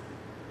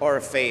or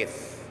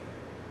faith?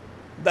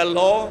 The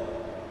law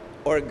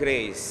or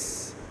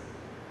grace?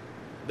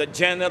 The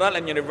general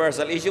and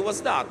universal issue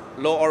was that.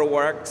 Law or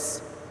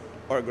works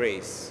or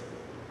grace?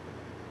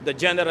 The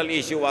general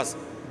issue was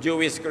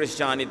Jewish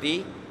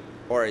Christianity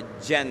or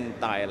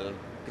Gentile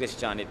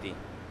Christianity.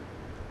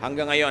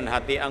 Hanggang ngayon,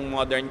 hati ang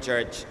modern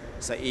church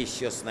sa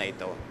issues na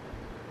ito.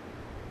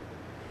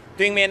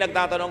 Tuwing may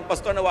nagtatanong,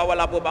 Pastor,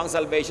 nawawala po ba ang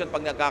salvation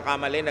pag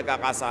nagkakamali,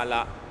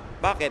 nagkakasala?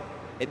 Bakit?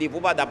 Di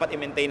po ba dapat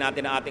i-maintain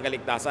natin ang ating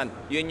kaligtasan?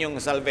 Yun yung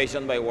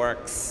salvation by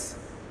works.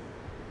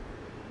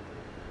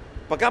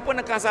 Pagka po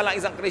nagkasala ang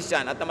isang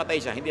Christian at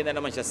namatay siya, hindi na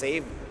naman siya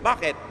saved.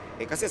 Bakit?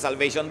 Kasi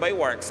salvation by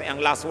works.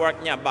 Ang last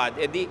work niya,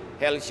 bad. Di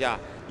hell siya.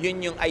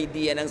 Yun yung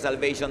idea ng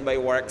salvation by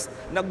works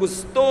na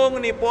gustong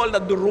ni Paul na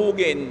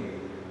durugin.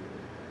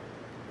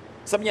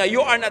 Sabi niya,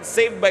 you are not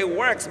saved by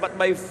works, but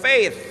by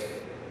faith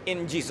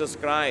in Jesus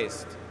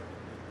Christ.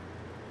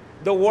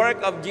 The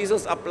work of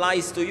Jesus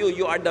applies to you.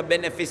 You are the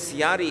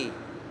beneficiary.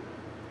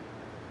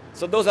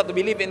 So those that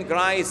believe in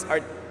Christ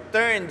are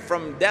turned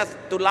from death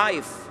to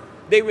life.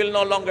 They will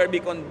no longer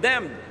be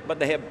condemned, but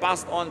they have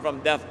passed on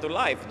from death to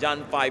life.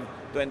 John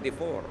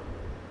 5:24.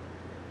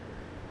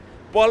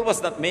 Paul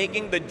was not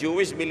making the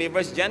Jewish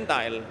believers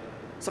Gentile.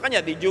 Sa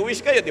kanya, di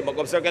Jewish kayo, di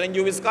mag-observe ka ng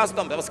Jewish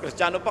custom, tapos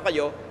Kristiyano pa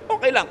kayo,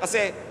 okay lang,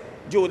 kasi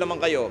Jew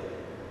naman kayo.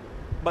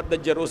 But the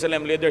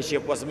Jerusalem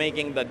leadership was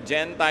making the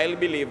Gentile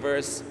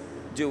believers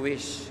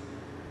Jewish.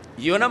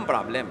 Yun ang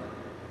problem.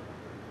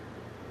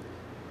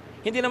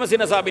 Hindi naman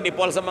sinasabi ni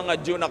Paul sa mga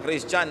Jew na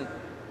Christian,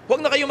 huwag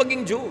na kayo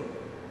maging Jew.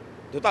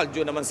 Total,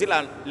 Jew naman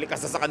sila,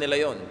 likas na sa kanila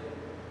yon.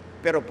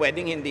 Pero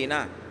pwedeng hindi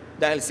na,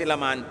 dahil sila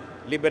man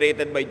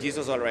liberated by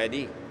Jesus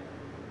already.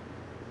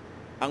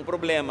 Ang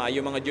problema,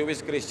 yung mga Jewish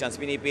Christians,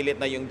 pinipilit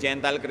na yung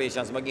Gentile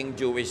Christians maging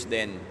Jewish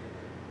din.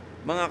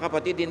 Mga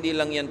kapatid, hindi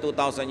lang yan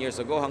 2,000 years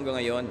ago hanggang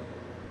ngayon.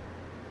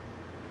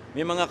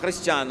 May mga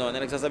Kristiyano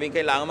na nagsasabing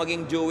kailangan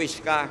maging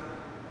Jewish ka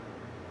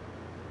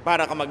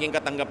para ka maging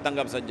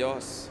katanggap-tanggap sa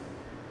Diyos.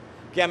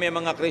 Kaya may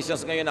mga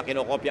Christians ngayon na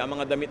kinokopya ang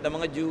mga damit ng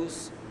mga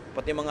Jews,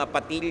 pati mga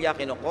patilya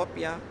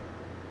kinokopya,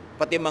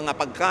 pati mga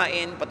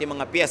pagkain, pati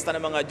mga piyesta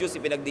ng mga Jews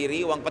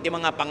ipinagdiriwang, pati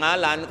mga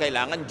pangalan,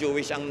 kailangan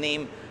Jewish ang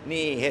name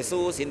ni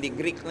Jesus, hindi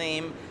Greek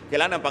name.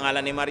 Kailangan ang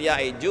pangalan ni Maria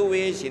ay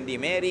Jewish, hindi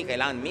Mary,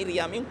 kailangan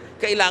Miriam. Yung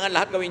kailangan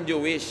lahat gawin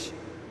Jewish.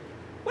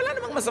 Wala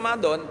namang masama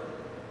doon.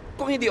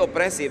 Kung hindi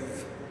oppressive,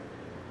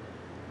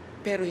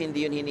 pero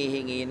hindi yun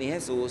hinihingi ni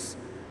Jesus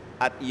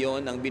at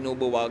yun ang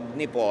binubuwag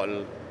ni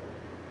Paul.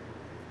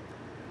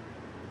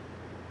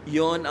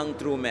 Yun ang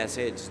true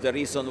message. The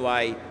reason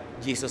why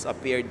Jesus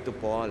appeared to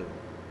Paul.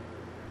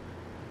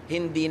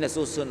 Hindi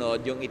nasusunod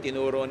yung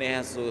itinuro ni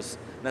Jesus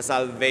na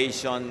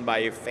salvation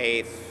by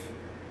faith.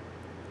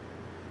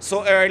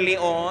 So early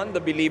on,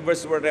 the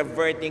believers were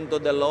reverting to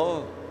the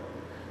law.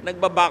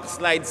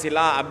 Nagbabackslide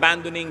sila,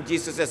 abandoning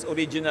Jesus'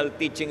 original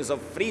teachings of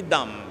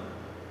freedom.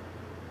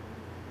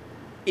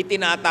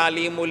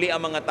 Itinatali muli ang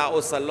mga tao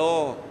sa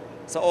law,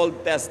 sa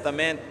Old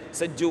Testament,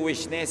 sa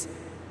Jewishness.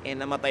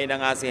 Namatay na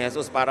nga si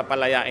Jesus para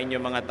palayain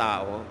yung mga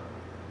tao.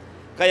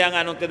 Kaya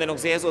nga nung tinanong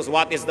si Jesus,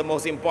 what is the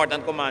most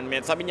important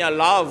commandment? Sabi niya,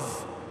 love.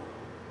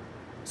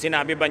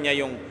 Sinabi ba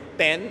niya yung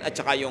 10 at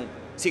saka yung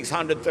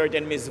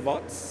 613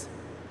 mitzvots?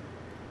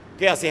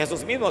 Kaya si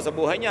Jesus mismo sa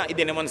buhay niya,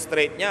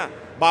 i-demonstrate niya,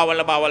 bawal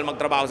na bawal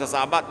magtrabaho sa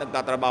Sabat,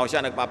 nagtatrabaho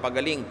siya,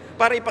 nagpapagaling.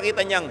 Para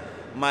ipakita niyang,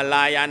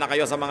 malaya na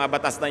kayo sa mga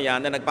batas na yan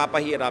na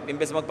nagpapahirap,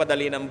 imbes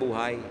magpadali ng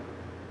buhay.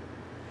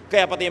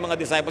 Kaya pati yung mga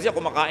disciples niya,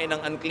 kumakain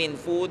ng unclean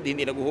food,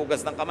 hindi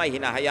naguhugas ng kamay,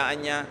 hinahayaan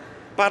niya,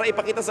 para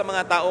ipakita sa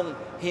mga taong,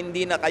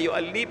 hindi na kayo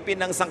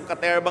alipin ng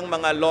sangkaterbang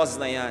mga laws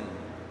na yan.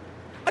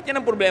 At yan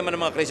ang problema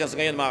ng mga Christians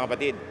ngayon, mga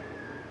kapatid.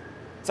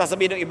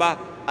 Sasabihin ng iba,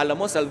 alam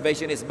mo,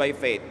 salvation is by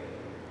faith.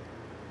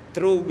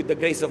 Through the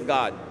grace of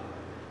God.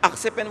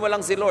 Acceptin mo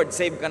lang si Lord,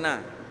 save ka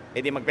na.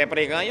 Di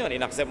magpe-pray ka ngayon,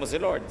 in-accept mo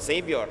si Lord,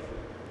 Savior.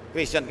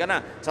 Christian ka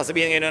na.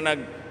 Sasabihin ngayon na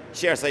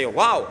nag-share sa'yo,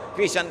 wow,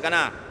 Christian ka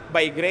na,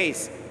 by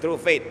grace, through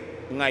faith.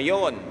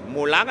 Ngayon,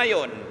 mula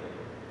ngayon,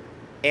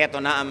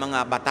 eto na ang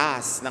mga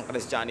batas ng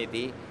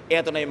Christianity,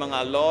 eto na yung mga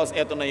laws,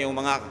 eto na yung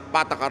mga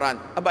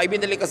patakaran. Aba,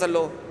 ibinili ka sa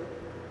law.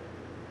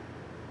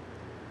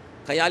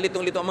 Kaya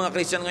litong-lito ang mga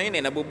Christian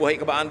ngayon nabubuhay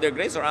ka ba under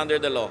grace or under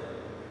the law?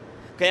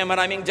 Kaya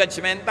maraming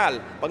judgmental.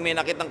 Pag may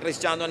nakitang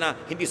Kristiyano na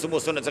hindi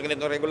sumusunod sa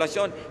ganitong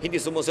regulasyon,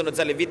 hindi sumusunod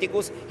sa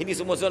Leviticus, hindi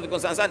sumusunod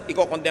kung saan-saan,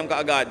 iko-condemn ka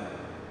agad.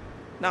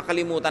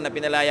 Nakalimutan na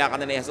pinalaya ka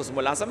na ni Jesus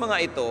mula sa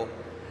mga ito,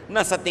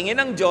 na sa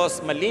tingin ng Diyos,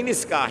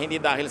 malinis ka, hindi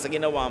dahil sa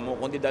ginawa mo,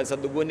 kundi dahil sa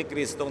dugo ni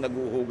Kristong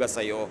naguhugas sa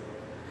iyo.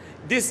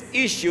 This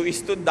issue is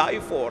to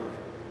die for,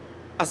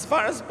 as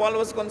far as Paul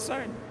was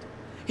concerned.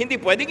 Hindi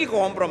pwedeng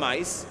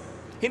i-compromise,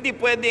 hindi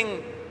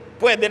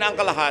pwede na ang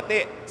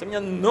kalahati. Sabi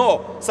niya,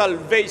 no,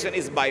 salvation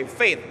is by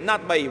faith,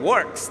 not by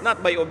works,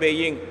 not by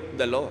obeying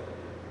the law.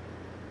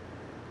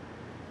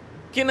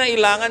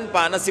 Kinailangan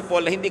pa na si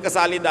Paul na hindi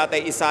kasali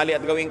dati, isali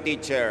at gawing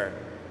teacher.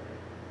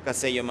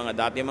 Kasi yung mga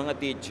dati mga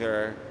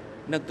teacher,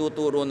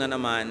 nagtuturo na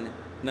naman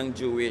ng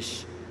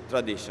Jewish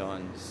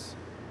traditions.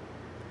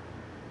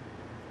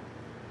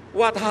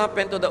 What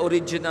happened to the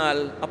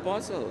original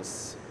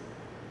apostles?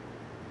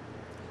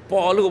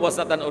 Paul, who was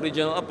not an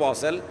original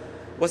apostle,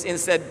 was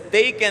instead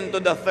taken to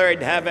the third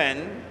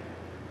heaven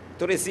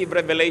to receive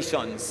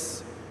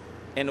revelations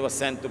and was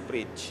sent to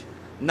preach.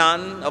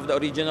 None of the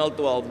original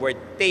 12 were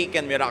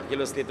taken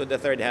miraculously to the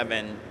third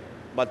heaven,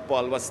 but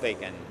Paul was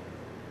taken.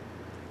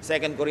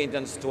 2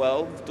 Corinthians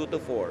 12,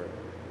 2-4.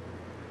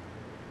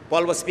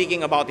 Paul was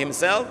speaking about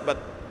himself,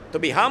 but to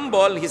be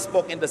humble, he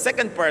spoke in the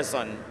second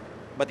person,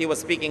 but he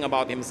was speaking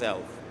about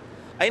himself.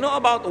 I know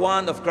about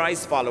one of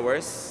Christ's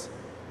followers,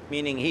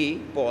 meaning he,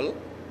 Paul,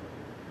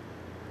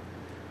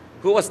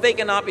 who was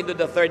taken up into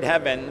the third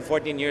heaven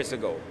 14 years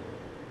ago.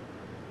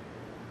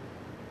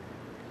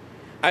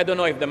 I don't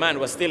know if the man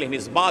was still in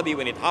his body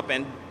when it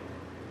happened,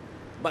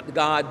 but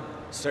God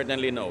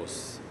certainly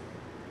knows.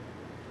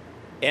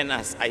 And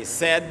as I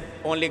said,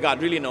 only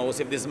God really knows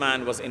if this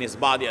man was in his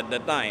body at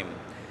that time.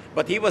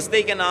 But he was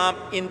taken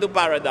up into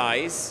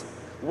paradise,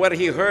 where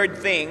he heard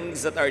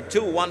things that are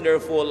too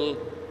wonderful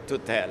to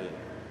tell.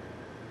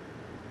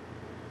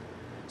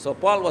 So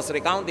Paul was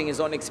recounting his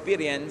own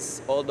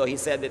experience, although he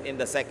said it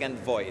in the second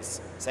voice,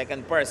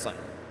 second person.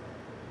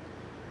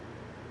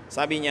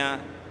 Sabi niya,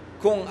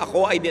 kung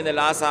ako ay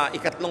dinala sa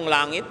ikatlong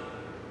langit,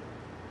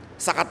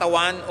 sa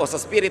katawan o sa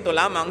spirito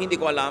lamang, hindi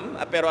ko alam,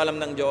 pero alam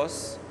ng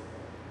Diyos.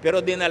 Pero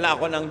dinala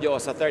ako ng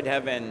Diyos sa third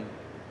heaven,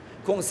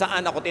 kung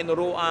saan ako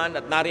tinuruan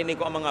at narinig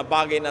ko ang mga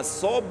bagay na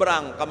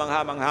sobrang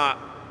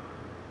kamangha-mangha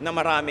na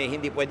marami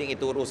hindi pwedeng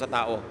ituro sa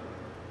tao.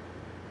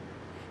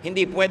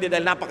 Hindi pwede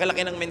dahil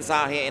napakalaki ng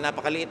mensahe,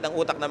 napakaliit ng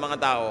utak ng mga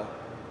tao.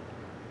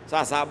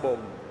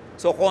 Sasabog.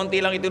 So, konti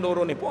lang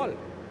itinuro ni Paul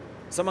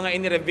sa mga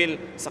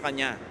inireveal sa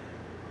kanya.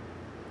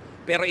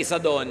 Pero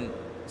isa doon,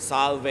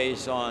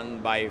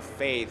 salvation by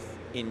faith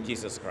in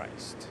Jesus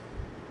Christ.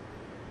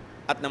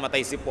 At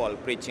namatay si Paul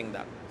preaching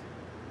that.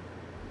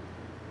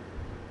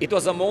 It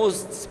was a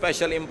most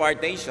special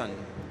impartation.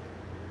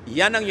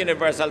 Yan ang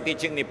universal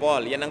teaching ni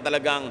Paul. Yan ang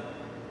talagang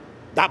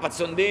dapat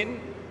sundin,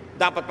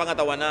 dapat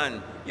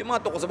pangatawanan. Yung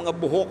mga tukos sa mga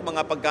buhok,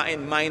 mga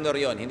pagkain, minor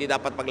yon, hindi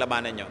dapat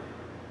paglabanan yon.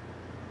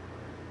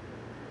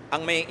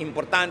 Ang may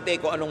importante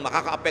kung anong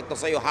makaka-apekto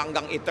sa iyo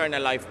hanggang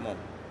eternal life mo.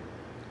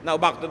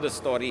 Now, back to the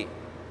story.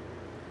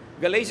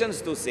 Galatians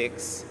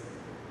 2:6.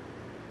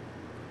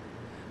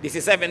 This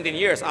is 17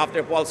 years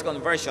after Paul's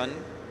conversion.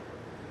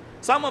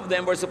 Some of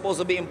them were supposed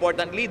to be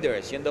important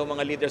leaders. Yun daw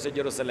mga leaders sa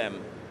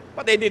Jerusalem.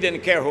 But they didn't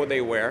care who they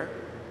were.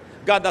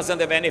 God doesn't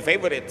have any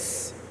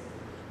favorites.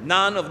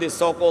 None of these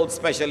so-called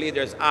special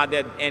leaders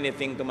added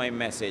anything to my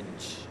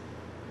message.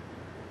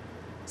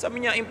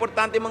 Sabi niya,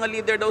 importante mga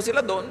leader daw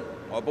sila doon.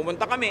 O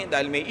pumunta kami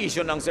dahil may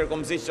issue ng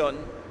circumcision.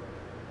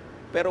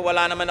 Pero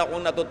wala naman akong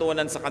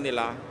natutunan sa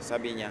kanila,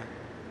 sabi niya.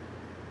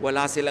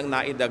 Wala silang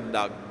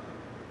naidagdag.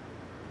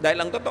 Dahil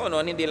ang totoo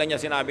noon, hindi lang niya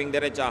sinabing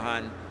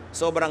diretsahan,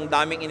 sobrang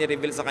daming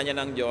inireveal sa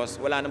kanya ng Diyos,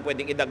 wala nang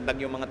pwedeng idagdag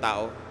yung mga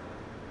tao.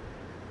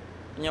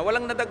 Niya,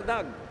 walang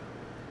nadagdag.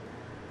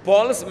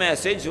 Paul's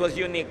message was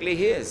uniquely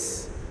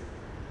his.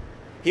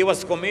 He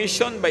was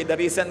commissioned by the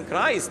risen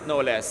Christ,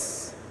 no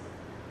less.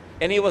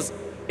 And it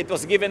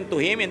was given to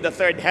him in the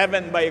third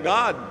heaven by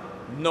God,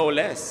 no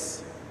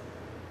less.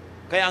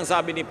 Kaya ang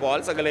sabi ni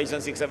Paul sa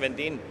Galatians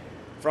 6:17,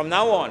 from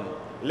now on,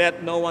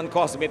 let no one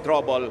cause me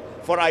trouble,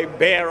 for I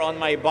bear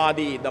on my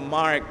body the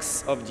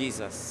marks of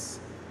Jesus.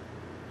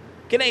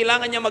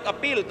 Kinailangan niya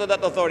mag-appeal to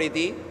that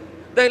authority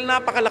dahil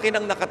napakalaki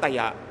ng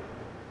nakataya.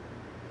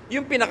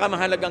 Yung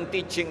pinakamahalagang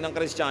teaching ng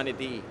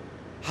Christianity,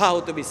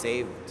 how to be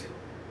saved.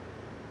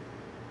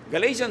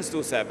 Galatians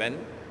 2:7,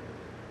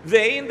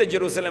 they in the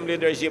Jerusalem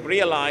leadership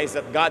realized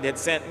that God had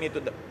sent me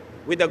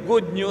with the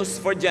good news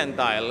for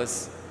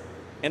Gentiles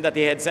and that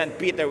He had sent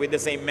Peter with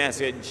the same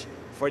message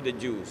for the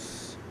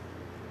Jews.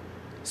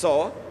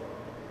 So,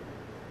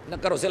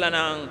 nagkaroon sila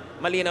ng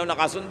malinaw na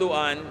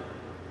kasunduan.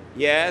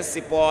 Yes,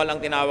 si Paul ang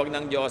tinawag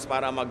ng Diyos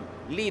para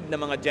mag-lead ng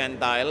mga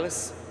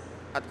Gentiles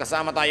at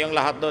kasama tayong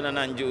lahat doon na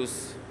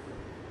non-Jews.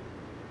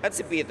 At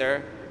si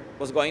Peter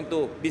was going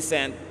to be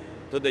sent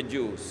to the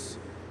Jews.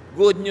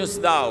 Good news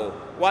daw.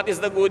 What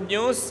is the good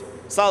news?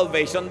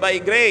 Salvation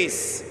by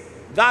grace.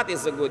 That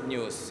is the good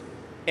news.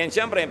 And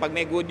syempre, pag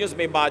may good news,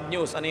 may bad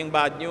news. Ano yung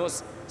bad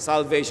news?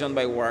 Salvation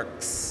by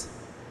works.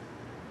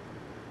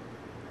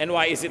 And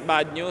why is it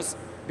bad news?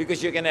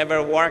 Because you can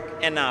never work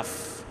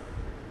enough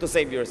to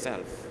save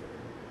yourself.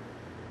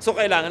 So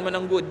kailangan mo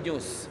ng good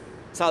news.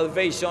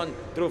 Salvation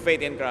through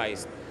faith in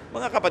Christ.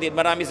 Mga kapatid,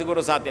 marami siguro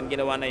sa atin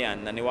ginawa na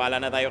yan.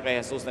 Naniwala na tayo kay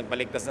Jesus,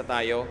 nagpaligtas na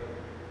tayo.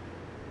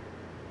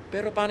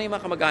 Pero paano yung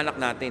mga kamag-anak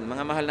natin,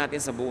 mga mahal natin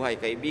sa buhay,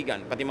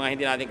 kaibigan, pati mga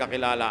hindi natin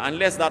kakilala?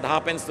 Unless that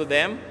happens to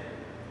them,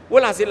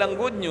 wala silang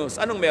good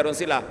news. Anong meron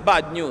sila?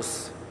 Bad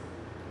news.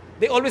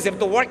 They always have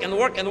to work and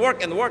work and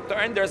work and work to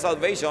earn their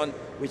salvation,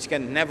 which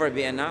can never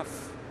be enough.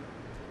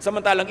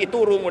 Samantalang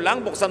ituro mo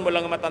lang, buksan mo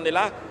lang ang mata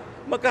nila,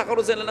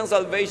 magkakaroon sila ng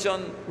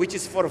salvation which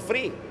is for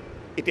free.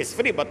 It is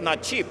free but not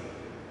cheap.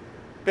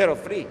 Pero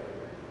free.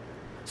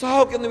 So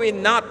how can we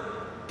not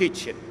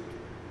teach it?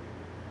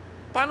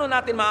 Paano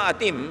natin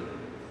maaatim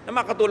na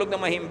makatulog ng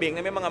mahimbing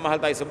na may mga mahal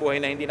tayo sa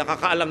buhay na hindi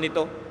nakakaalam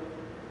nito?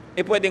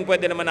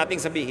 Pwedeng-pwede naman nating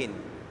sabihin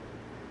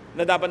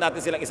na dapat natin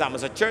silang isama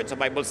sa church, sa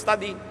Bible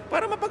study,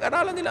 para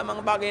mapag-aralan nila ang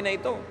mga bagay na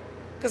ito.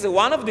 Kasi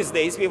one of these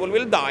days, people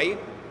will die,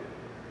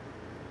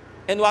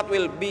 and what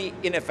will be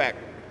in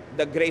effect?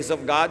 The grace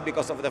of God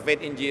because of the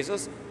faith in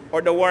Jesus,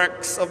 or the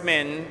works of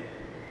men,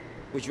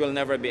 which will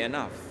never be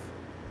enough.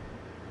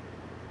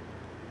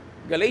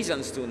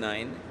 Galatians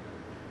 2:9,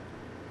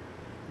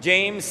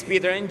 James,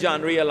 Peter, and John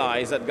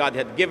realized that God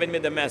had given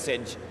me the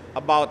message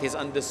about His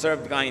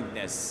undeserved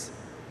kindness,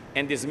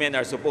 and these men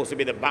are supposed to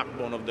be the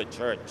backbone of the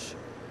church.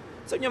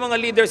 So yung mga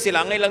leader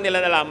sila, ngayon lang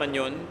nila nalaman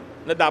yun,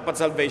 na dapat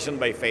salvation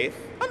by faith.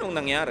 Anong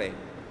nangyari?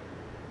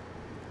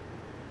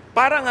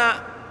 Para nga,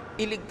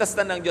 iligtas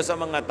na ng Diyos sa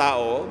mga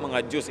tao,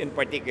 mga Jews in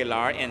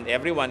particular, and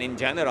everyone in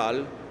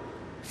general,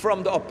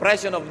 from the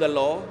oppression of the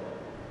law,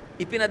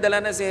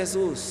 ipinadala na si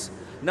Jesus.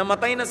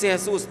 Namatay na si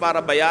Jesus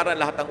para bayaran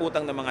lahat ng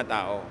utang ng mga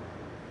tao.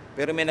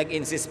 Pero may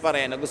nag-insist pa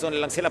rin na gusto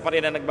nilang sila pa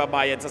rin na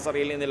nagbabayad sa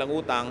sarili nilang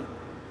utang.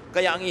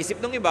 Kaya ang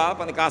isip ng iba,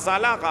 pag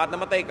nakasala ka at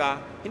namatay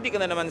ka, hindi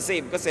ka na naman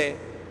saved kasi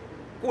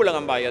kulang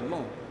ang bayad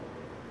mo.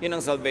 Yun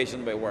ang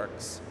salvation by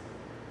works.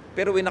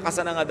 Pero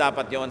winakasan na nga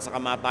dapat yon sa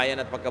kamatayan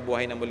at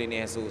pagkabuhay na muli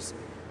ni Jesus.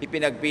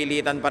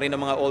 Ipinagpilitan pa rin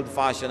ng mga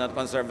old-fashioned at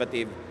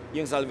conservative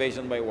yung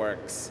salvation by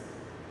works.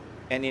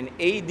 And in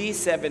AD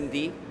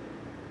 70,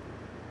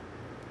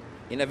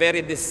 in a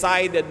very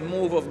decided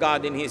move of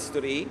God in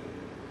history,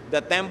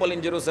 the temple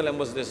in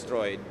Jerusalem was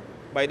destroyed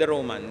by the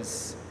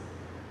Romans,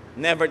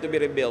 never to be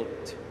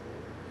rebuilt.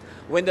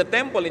 When the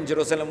temple in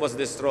Jerusalem was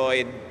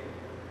destroyed,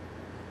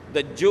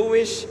 the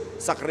Jewish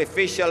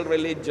sacrificial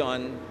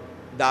religion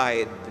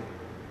died.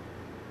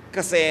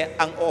 Kasi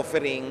ang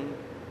offering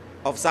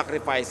of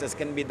sacrifices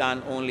can be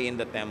done only in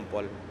the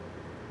temple.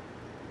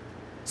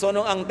 So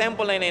nung ang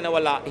temple na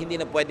nawala, hindi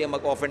na pwede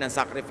mag-offer ng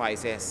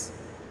sacrifices.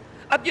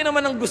 At yun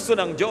naman ang gusto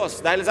ng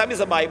Diyos. Dahil sabi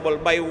sa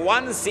Bible, by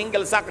one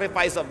single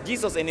sacrifice of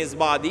Jesus in His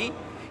body,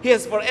 He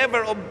has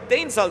forever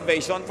obtained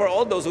salvation for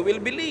all those who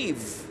will believe.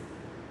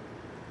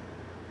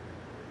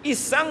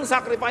 Isang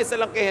sacrifice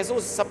na lang kay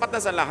Jesus, sapat na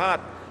sa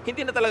lahat.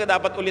 Hindi na talaga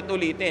dapat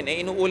ulit-ulitin.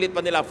 Inuulit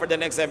pa nila for the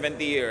next 70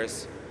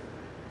 years.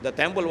 The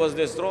temple was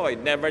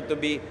destroyed, never to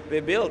be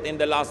rebuilt in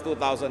the last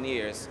 2,000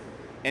 years.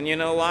 And you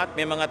know what?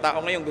 May mga tao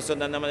ngayon gusto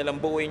na naman nilang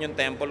buuin yung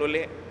temple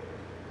uli.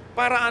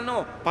 Para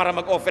ano? Para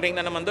mag-offering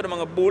na naman doon ng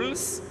mga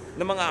bulls,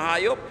 ng mga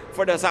hayop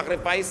for the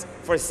sacrifice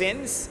for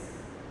sins,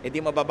 di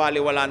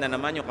mababaliwala na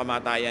naman yung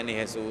kamatayan ni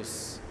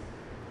Jesus.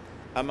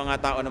 Ang mga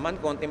tao naman,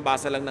 konting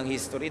basa lang ng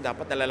history,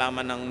 dapat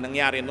nalalaman ng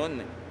nangyari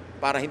nun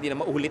para hindi na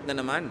maulit na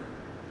naman.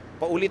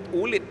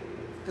 Paulit-ulit.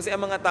 Kasi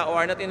ang mga tao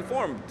are not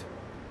informed.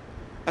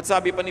 At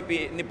sabi pa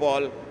ni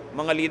Paul,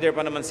 mga leader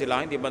pa naman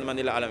sila, hindi ba naman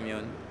nila alam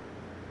yun?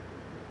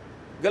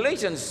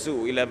 Galatians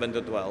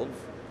 2:11-12.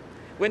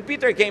 When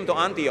Peter came to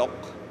Antioch,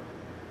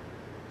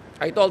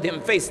 I told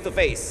him face to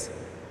face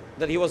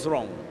that he was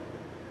wrong.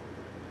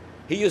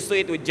 He used to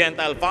eat with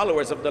Gentile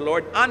followers of the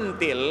Lord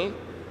until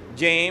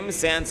James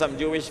sent some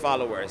Jewish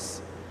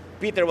followers.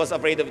 Peter was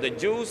afraid of the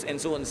Jews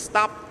and soon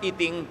stopped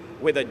eating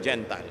with the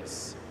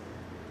Gentiles.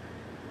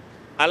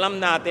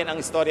 Alam natin ang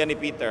istorya ni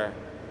Peter.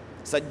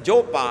 Sa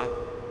Joppa,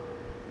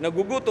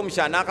 nagugutom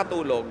siya,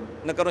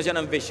 nakatulog, nagkaroon siya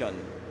ng vision.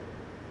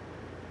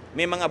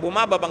 May mga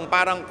bumababang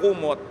parang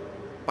kumot,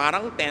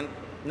 parang tent,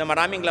 na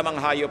maraming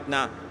lamang hayop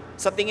na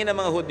sa tingin ng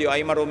mga Hudyo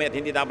ay marumi at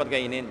hindi dapat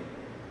kainin.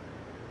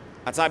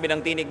 At sabi ng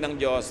tinig ng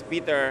Diyos,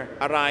 Peter,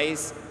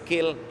 arise,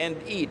 kill, and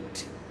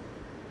eat.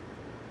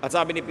 At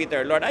sabi ni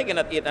Peter, Lord, I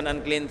cannot eat an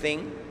unclean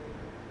thing.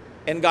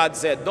 And God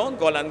said, don't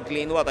call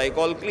unclean what I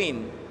call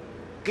clean.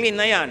 Clean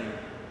na yan.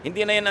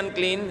 Hindi na yan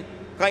unclean,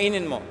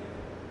 kainin mo.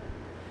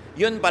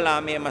 Yun pala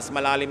may mas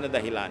malalim na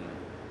dahilan.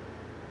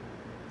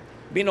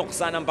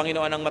 Binuksan ng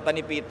Panginoon ang mata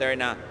ni Peter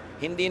na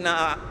hindi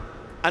na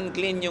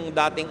unclean yung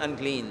dating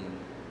unclean.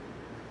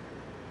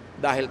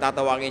 Dahil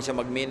tatawagin siya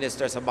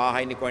mag-minister sa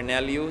bahay ni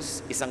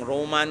Cornelius, isang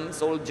Roman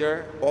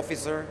soldier,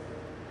 officer.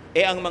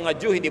 Ang mga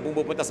Jew hindi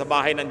pumupunta sa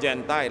bahay ng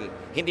Gentile,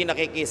 hindi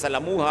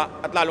nakikisalamuha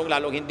at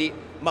lalong-lalong hindi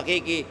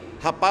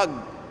makikihapag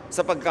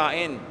sa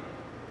pagkain.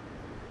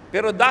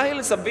 Pero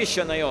dahil sa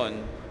vision na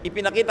yon,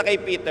 ipinakita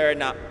kay Peter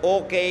na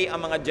okay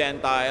ang mga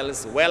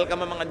Gentiles,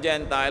 welcome ang mga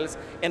Gentiles,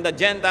 and the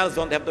Gentiles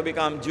don't have to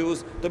become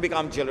Jews to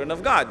become children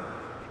of God.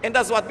 And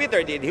that's what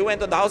Peter did. He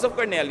went to the house of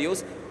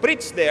Cornelius,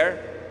 preached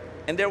there,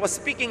 and there was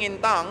speaking in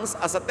tongues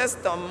as a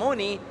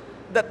testimony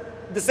that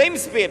the same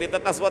Spirit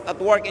that was at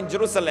work in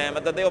Jerusalem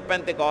at the day of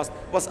Pentecost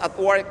was at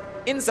work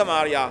in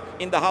Samaria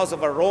in the house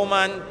of a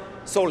Roman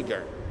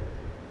soldier.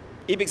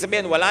 Ibig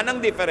sabihin, wala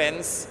nang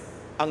difference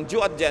ang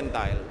Jew at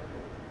Gentile.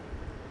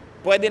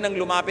 Pwede nang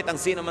lumapit ang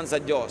sino man sa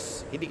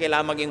Diyos, hindi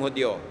kailangan maging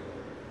Hudyo.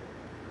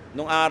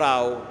 Nung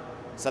araw,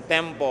 sa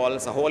temple,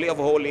 sa Holy of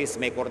Holies,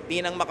 may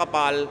kortinang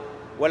makapal,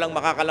 walang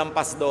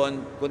makakalampas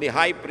doon, kundi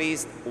high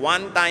priest,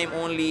 one time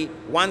only,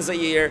 once a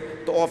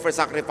year, to offer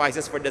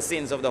sacrifices for the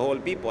sins of the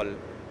whole people.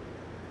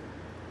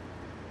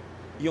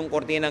 Yung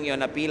kortinang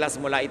yon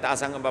napilas mula itaas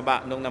ang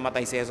baba nung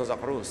namatay si Jesus sa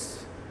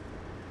Cruz.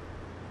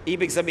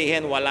 Ibig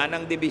sabihin, wala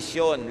nang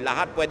dibisyon.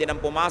 Lahat pwede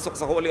nang pumasok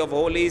sa Holy of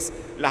Holies.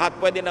 Lahat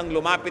pwede nang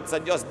lumapit sa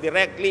Diyos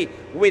directly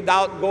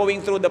without going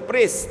through the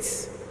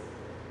priests.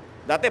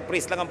 Dati,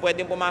 priest lang ang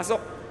pwedeng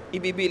pumasok.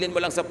 Ibibilin mo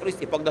lang sa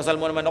priest. Ipagdasal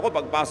mo naman ako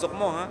pagpasok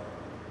mo, ha?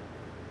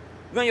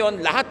 Ngayon,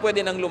 lahat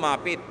pwede nang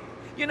lumapit.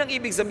 Yun ang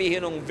ibig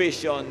sabihin ng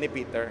vision ni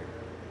Peter.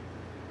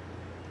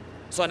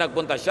 So,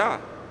 nagpunta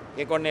siya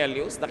kay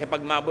Cornelius,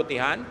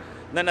 nakipagmabutihan,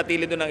 na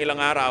natili doon ng ilang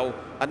araw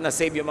at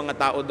na-save yung mga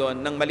tao doon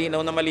ng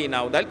malinaw na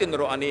malinaw dahil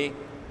tinuruan ni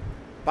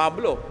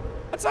Pablo.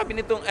 At sabi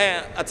nitong,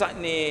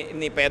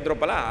 ni Pedro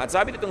pala, at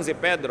sabi nitong si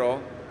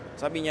Pedro,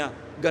 sabi niya,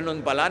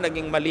 ganun pala,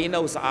 naging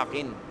malinaw sa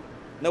akin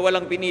na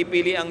walang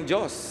pinipili ang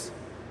Diyos.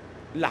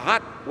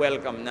 Lahat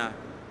welcome na.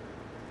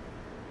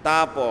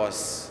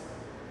 Tapos,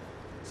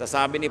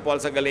 sasabi ni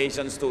Paul sa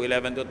Galatians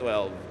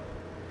 2:11-12,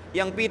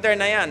 yung Peter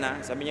na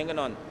yan, sabi niya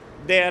ganon,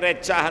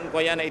 derechahan ko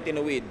yan na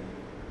itinuwid.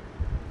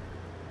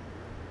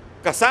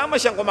 Kasama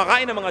siyang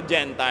kumakain ng mga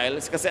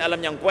Gentiles kasi alam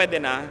niyang pwede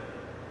na.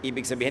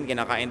 Ibig sabihin,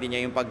 kinakain din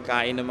niya yung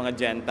pagkain ng mga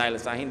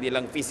Gentiles. Hindi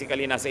lang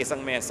physically nasa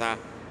isang mesa,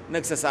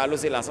 nagsasalo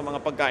sila sa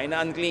mga pagkain na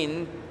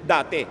unclean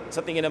dati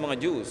sa tingin ng mga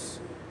Jews.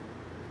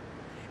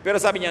 Pero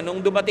sabi niya,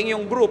 nung dumating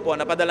yung grupo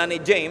na padala ni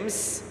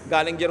James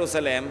galing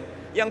Jerusalem,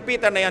 yung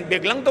Peter na yan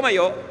biglang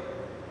tumayo,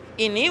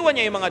 iniwan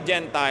niya yung mga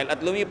Gentile at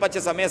lumipat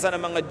siya sa mesa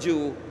ng mga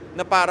Jew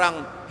na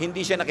parang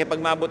hindi siya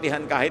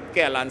nakipagmabutihan kahit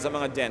kailan sa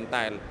mga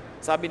Gentile.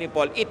 Sabi ni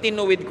Paul,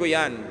 itinuwid ko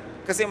yan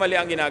kasi mali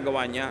ang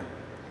ginagawa niya.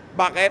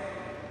 Bakit?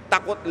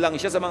 Takot lang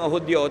siya sa mga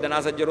Hudyo na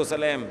nasa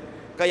Jerusalem.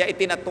 Kaya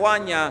itinatwa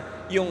niya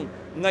yung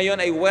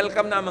ngayon ay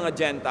welcome na ang mga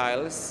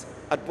Gentiles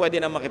at pwede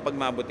na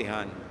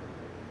makipagmabutihan.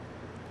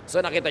 So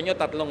nakita nyo,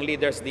 tatlong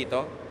leaders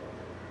dito.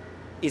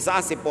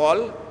 Isa si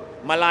Paul,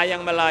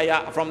 malayang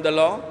malaya from the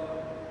law.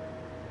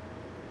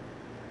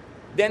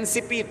 Then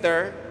si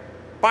Peter,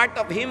 part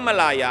of him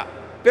malaya,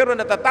 pero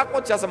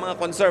natatakot siya sa mga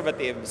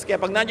conservatives. Kaya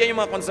pag nandiyan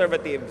yung mga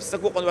conservatives,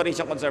 nagkukunwari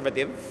siyang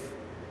conservative.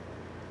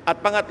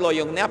 At pangatlo,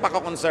 yung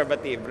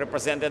napaka-conservative,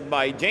 represented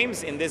by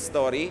James in this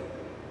story,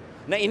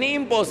 na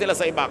ini-impose sila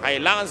sa iba,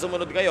 kailangan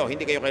sumunod kayo,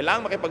 hindi kayo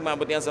kailangan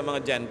makipagmabutihan sa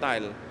mga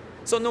Gentile.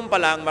 So nung pa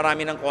lang,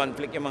 marami ng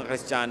conflict yung mga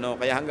Kristiyano,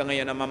 kaya hanggang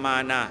ngayon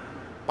namamana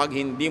pag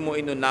hindi mo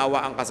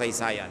inunawa ang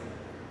kasaysayan.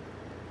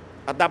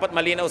 At dapat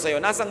malinaw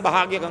sa'yo, nasang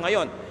bahagi ka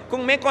ngayon.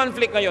 Kung may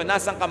conflict ngayon,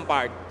 nasang kang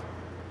part?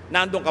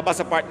 Nandun ka ba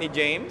sa part ni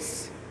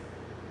James?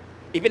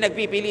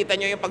 Ipinagpipilitan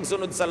nyo yung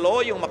pagsunod sa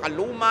law, yung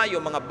makaluma,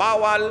 yung mga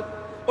bawal.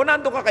 O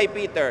nandun ka kay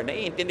Peter,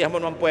 naiintindihan mo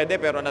naman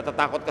pwede, pero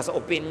natatakot ka sa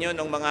opinion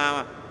ng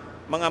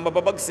mga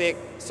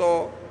mababagsik.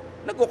 So,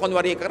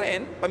 nagkukunwari ka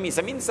rin,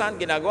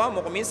 paminsan-minsan, ginagawa mo,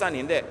 kuminsan,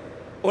 hindi.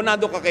 O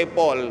nandun ka kay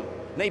Paul,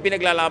 na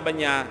ipinaglalaban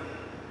niya,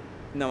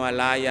 na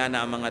malaya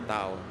na ang mga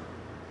tao.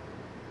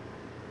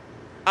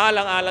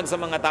 Alang-alang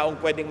sa mga taong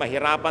pwedeng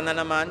mahirapan na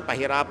naman,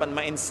 pahirapan,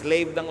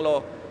 ma-enslave ng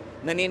law,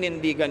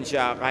 naninindigan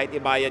siya kahit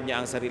ibayad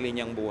niya ang sarili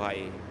niyang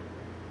buhay.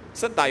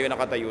 Saan tayo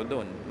nakatayo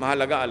doon?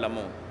 Mahalaga, alam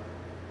mo.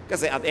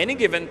 Kasi at any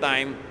given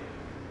time,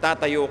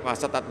 tatayo ka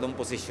sa tatlong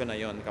posisyon na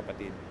yon,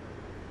 kapatid.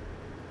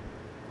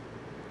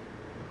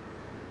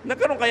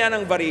 Nagkaroon kaya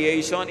ng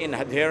variation in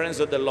adherence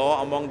to the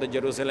law among the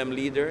Jerusalem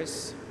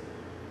leaders?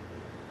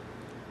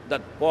 That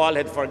Paul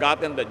had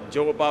forgotten the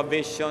Joppa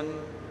vision?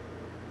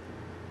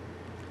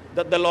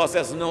 That the law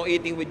says no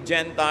eating with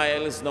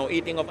Gentiles, no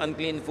eating of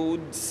unclean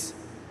foods?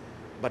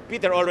 But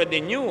Peter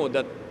already knew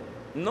that,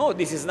 no,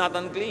 this is not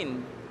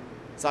unclean.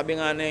 Sabi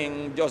nga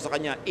ng Diyos sa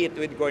kanya, eat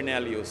with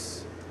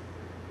Cornelius.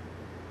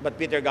 But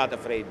Peter got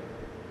afraid.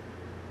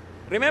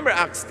 Remember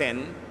Acts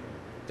 10,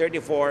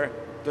 34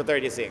 to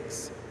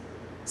 36.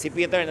 Si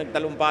Peter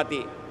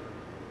nagtalumpati.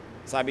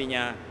 Sabi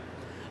niya,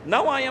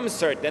 now I am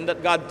certain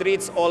that God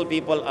treats all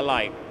people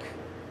alike.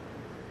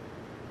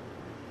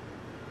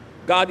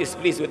 God is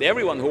pleased with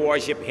everyone who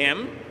worship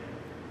Him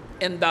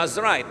and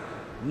does right,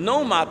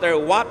 no matter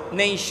what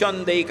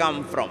nation they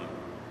come from.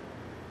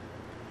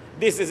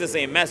 This is the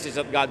same message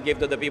that God gave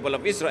to the people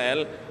of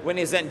Israel when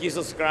He sent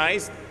Jesus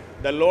Christ,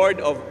 the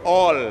Lord of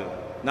all,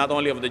 not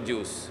only of the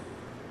Jews,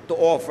 to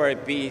offer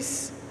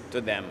peace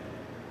to them.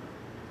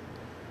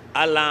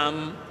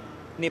 Alam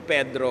ni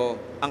Pedro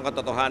ang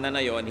katotohanan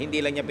na yon,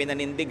 hindi lang niya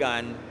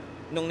pinanindigan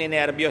nung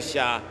ninervyos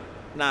siya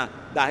na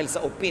dahil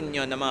sa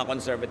opinion ng mga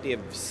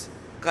conservatives.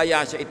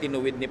 Kaya siya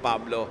itinuwid ni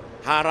Pablo,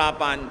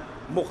 harapan,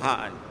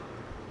 mukhaan.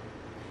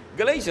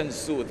 Galatians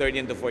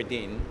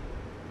 2:13-14,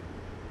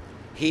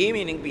 he,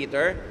 meaning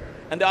Peter,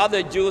 and the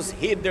other Jews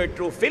hid their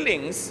true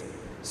feelings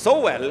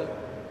so well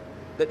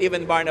that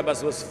even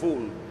Barnabas was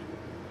fooled.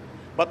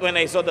 But when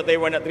I saw that they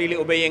were not really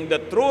obeying the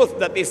truth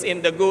that is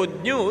in the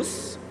good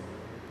news,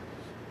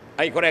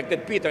 I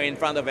corrected Peter in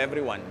front of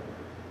everyone.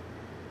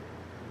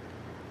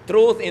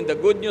 Truth in the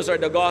good news or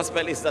the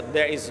gospel is that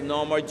there is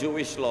no more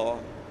Jewish law,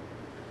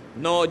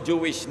 no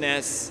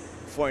Jewishness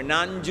for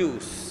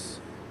non-Jews.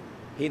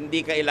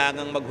 Hindi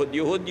kailangang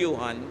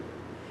maghudyo-hudyuhan,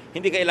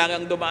 hindi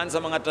kailangang dumaan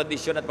sa mga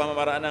tradisyon at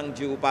pamamaraan ng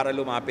Jew para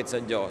lumapit sa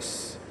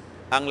Diyos.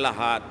 Ang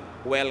lahat,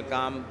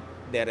 welcome,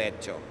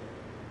 derecho.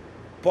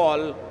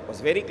 Paul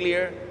was very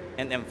clear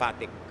and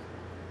emphatic.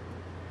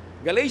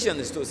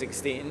 Galatians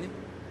 2:16,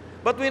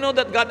 but we know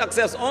that God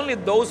accepts only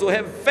those who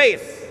have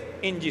faith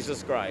in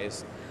Jesus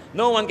Christ.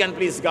 No one can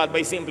please God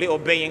by simply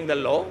obeying the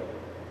law.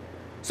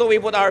 So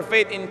we put our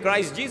faith in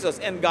Christ Jesus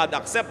and God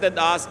accepted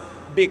us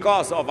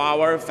because of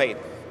our faith.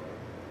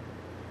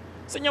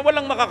 Sa inyo,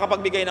 walang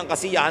makakapagbigay ng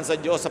kasiyahan sa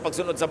Diyos sa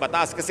pagsunod sa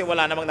batas kasi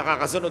wala namang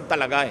nakakasunod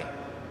talaga eh.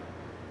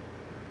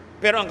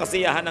 Pero ang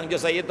kasiyahan ng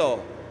Diyos ay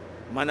ito,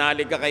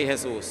 manalig ka kay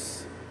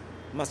Jesus.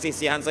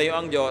 Masisiyahan sa iyo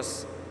ang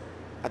Diyos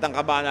at ang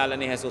kabanalan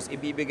ni Jesus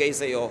ibibigay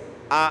sa iyo,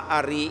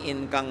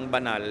 aariin kang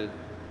banal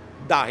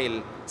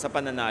dahil sa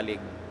pananalig.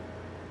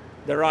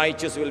 The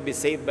righteous will be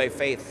saved by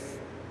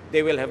faith.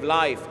 They will have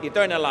life,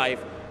 eternal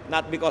life,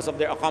 not because of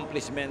their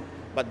accomplishment,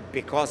 but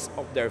because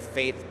of their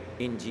faith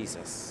in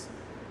Jesus.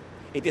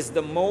 It is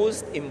the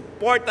most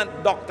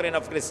important doctrine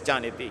of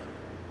Christianity.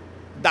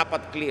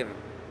 Dapat clear.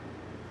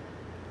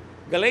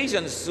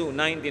 Galatians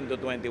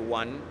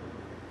 2:19-21,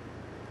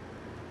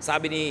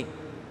 sabi ni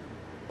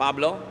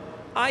Pablo,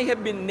 I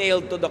have been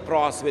nailed to the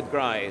cross with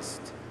Christ.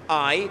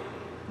 I,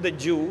 the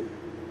Jew,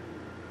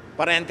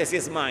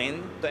 parenthesis mine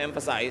to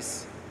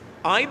emphasize,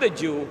 I, the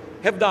Jew,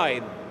 have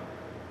died.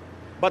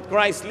 But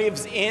Christ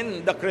lives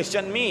in the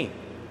Christian me.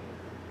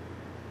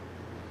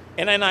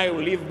 And I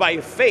live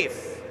by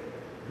faith,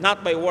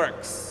 not by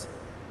works,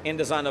 in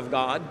the Son of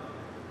God,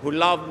 who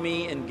loved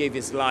me and gave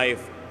His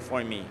life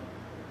for me.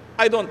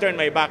 I don't turn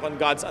my back on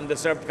God's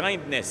undeserved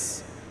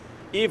kindness.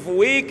 If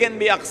we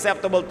can be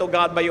acceptable to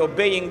God by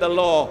obeying the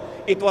law,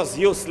 it was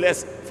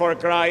useless for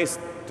Christ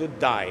to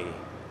die.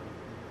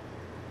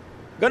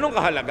 Ganun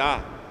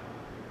kahalaga.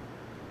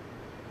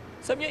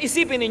 Sabi niyo,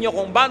 isipin ninyo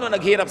kung paano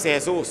naghirap si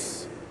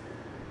Jesus.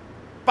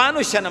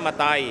 Paano siya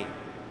namatay?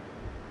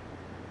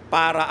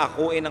 Para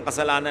akuin ang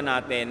kasalanan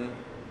natin,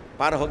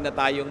 para huwag na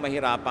tayong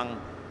mahirapang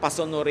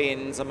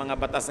pasunurin sa mga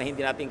batas na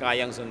hindi natin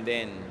kayang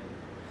sundin.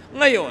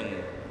 Ngayon,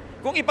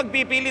 kung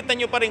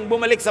ipagpipilitan nyo pa rin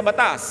bumalik sa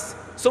batas,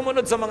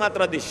 sumunod sa mga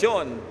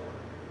tradisyon,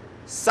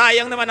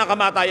 sayang naman ang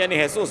kamatayan ni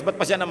Jesus, ba't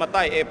pa siya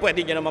namatay?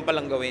 Pwede nyo naman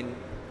palang gawin.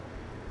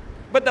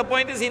 But the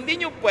point is, hindi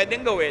nyo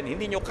pwedeng gawin,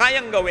 hindi nyo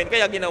kayang gawin,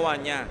 kaya ginawa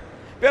niya.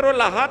 Pero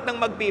lahat ng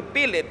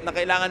magpipilit na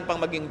kailangan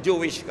pang maging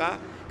Jewish ka,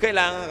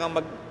 kailangan kang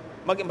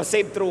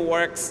mag-save through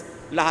works,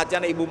 lahat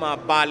yan ay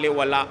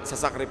bumabaliwala sa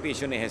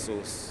sakripisyo ni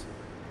Jesus.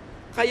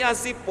 Kaya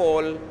si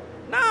Paul,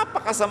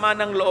 napakasama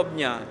ng loob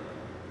niya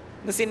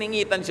na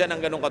siningitan siya ng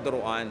ganong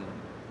katuruan.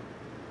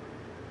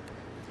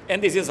 And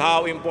this is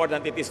how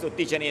important it is to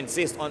teach and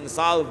insist on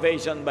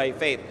salvation by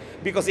faith.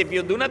 Because if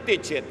you do not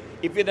teach it,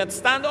 if you don't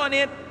stand on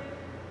it,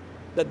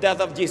 the death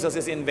of Jesus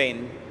is in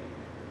vain.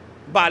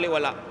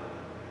 Baliwala.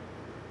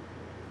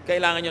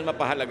 Kailangan yun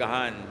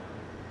mapahalagahan.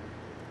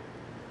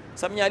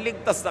 Sabi niya,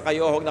 ligtas na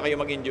kayo, huwag na kayo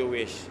maging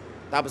Jewish.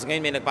 Tapos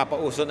ngayon may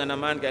nagpapauso na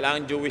naman,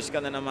 kailangan Jewish ka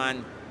na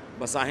naman.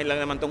 Basahin lang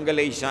naman tong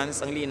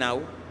Galatians, ang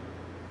linaw.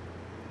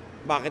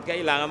 Bakit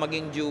kailangan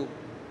maging Jew?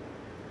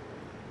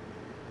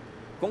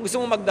 Kung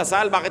gusto mo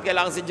magdasal, bakit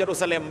kailangan si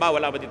Jerusalem ba?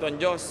 Wala ba dito ang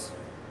Diyos?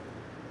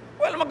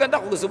 Well,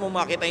 maganda kung gusto mo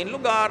makita yung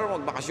lugar,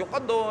 magbakasyon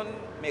ka doon,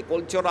 may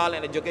cultural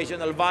and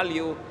educational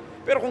value.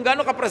 Pero kung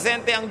gano'n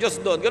ka-presente ang Diyos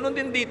doon, gano'n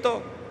din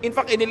dito. In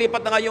fact, inilipat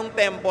na nga yung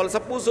temple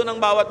sa puso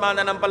ng bawat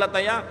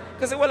mananampalataya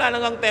kasi wala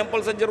na ngang temple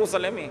sa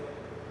Jerusalem eh.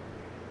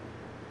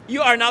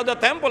 You are now the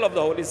temple of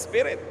the Holy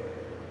Spirit.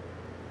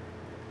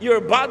 Your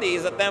body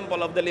is a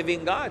temple of the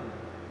living God.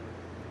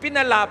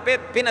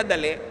 Pinalapit,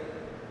 pinadali.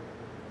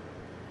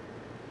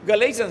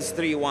 Galatians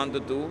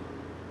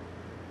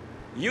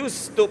 3:1-2, you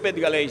stupid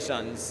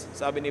Galatians,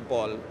 sabi ni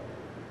Paul,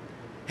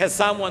 has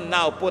someone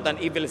now put an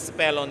evil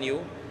spell on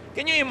you?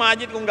 Can you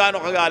imagine kung gaano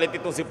kagalit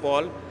itong si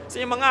Paul? Sa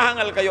inyo mga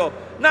hangal kayo,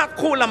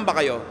 nakulam ba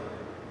kayo?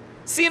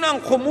 Sino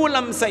ang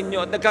kumulam sa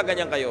inyo at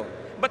nagkaganyan kayo?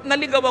 Ba't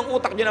naligaw ang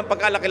utak nyo ng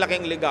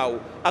pagkalaki-laking ligaw?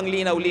 Ang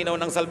linaw-linaw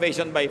ng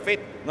salvation by faith.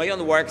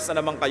 Ngayon, works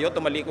na naman kayo,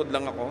 tumalikod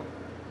lang ako.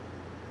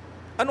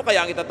 Ano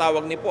kaya ang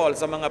itatawag ni Paul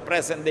sa mga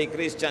present-day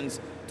Christians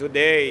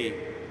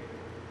today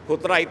who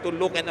try to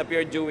look and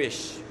appear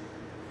Jewish,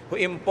 who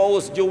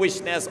impose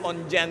Jewishness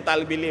on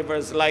Gentile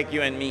believers like you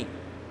and me?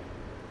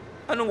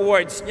 Anong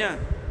words niya?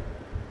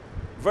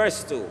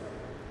 Verse 2,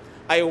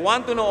 I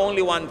want to know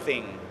only one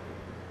thing.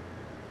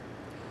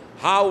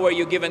 How were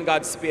you given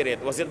God's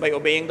Spirit? Was it by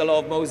obeying the law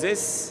of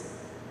Moses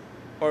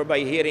or by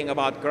hearing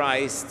about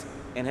Christ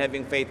and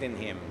having faith in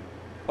Him?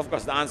 Of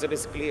course, the answer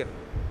is clear.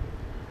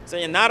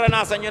 So,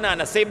 naranasan nyo na,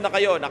 na-save na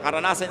kayo,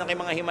 nakaranasan na kayo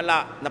mga himala,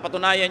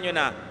 napatunayan nyo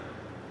na,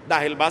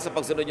 dahil ba sa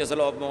pagsunod nyo sa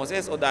law of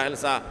Moses o dahil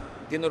sa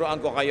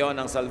tinuruan ko kayo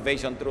ng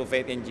salvation through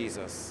faith in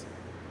Jesus?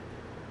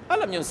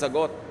 Alam nyo yung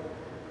sagot.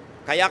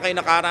 Kaya kayo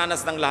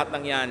nakaranas ng lahat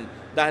ng yan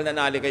dahil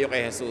nanali kayo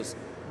kay Jesus.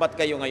 Ba't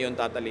kayo ngayon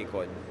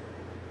tatalikod?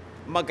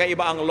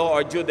 Magkaiba ang law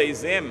or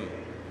Judaism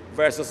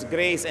versus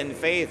grace and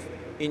faith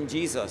in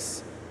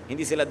Jesus.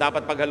 Hindi sila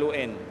dapat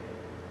paghaluin.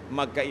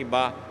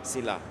 Magkaiba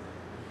sila.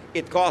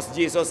 It cost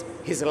Jesus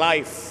His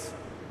life.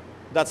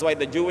 That's why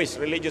the Jewish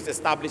religious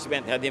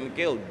establishment had Him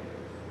killed.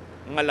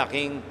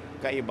 Malaking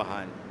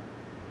kaibahan.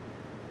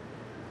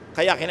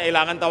 Kaya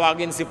kinailangan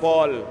tawagin si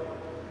Paul.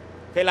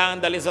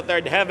 Kailangan dalhin sa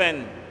third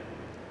heaven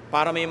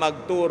para may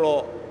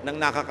magturo ng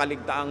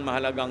nakakaligtaang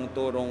mahalagang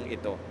turong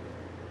ito.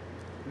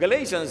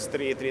 Galatians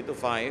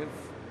 3:3-5,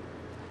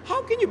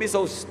 how can you be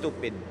so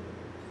stupid?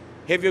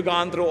 Have you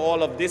gone through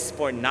all of this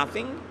for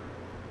nothing?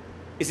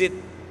 Is it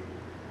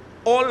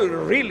all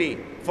really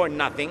for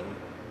nothing?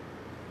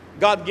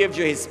 God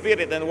gives you His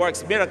Spirit and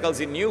works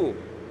miracles in you.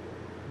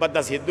 But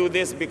does He do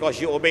this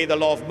because you obey the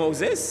law of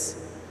Moses?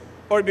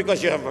 Or because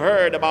you have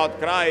heard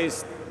about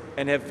Christ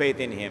and have faith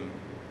in Him?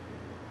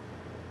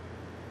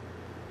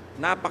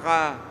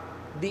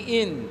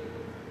 Napaka-diin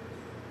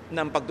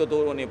ng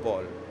pagtuturo ni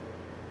Paul.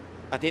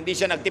 At hindi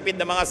siya nagtipid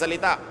ng mga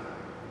salita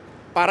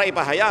para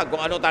ipahayag kung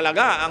ano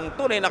talaga ang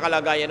tunay na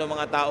kalagayan ng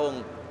mga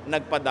taong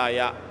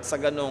nagpadaya sa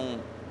ganong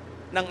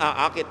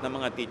nang-aakit na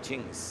mga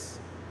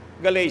teachings.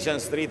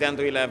 Galatians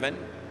 3:10-11,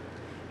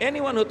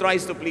 anyone who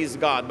tries to please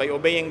God by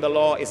obeying the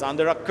law is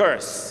under a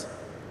curse.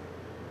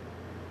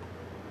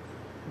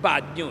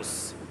 Bad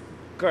news.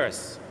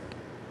 Curse.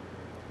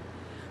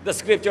 The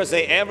scriptures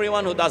say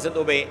everyone who doesn't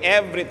obey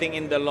everything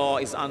in the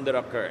law is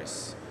under a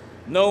curse.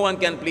 No one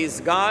can please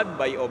God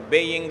by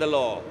obeying the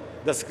law.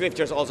 The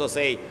scriptures also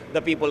say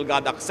the people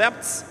God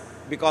accepts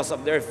because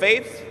of their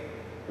faith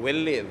will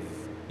live.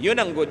 Yun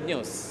ang good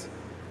news.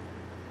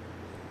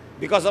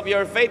 Because of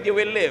your faith, you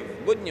will live.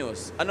 Good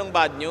news. Anong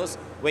bad news?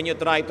 When you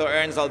try to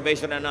earn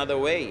salvation another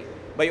way,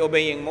 by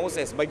obeying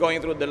Moses, by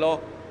going through the law,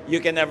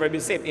 you can never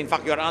be saved. In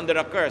fact, you are under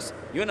a curse.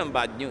 Yun ang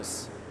bad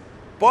news.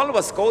 Paul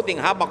was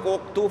quoting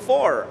Habakkuk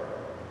 2:4.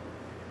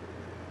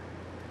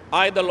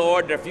 I, the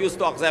Lord, refuse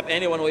to accept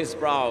anyone who is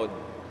proud.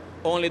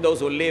 Only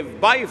those who live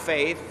by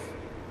faith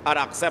are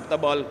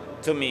acceptable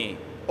to me.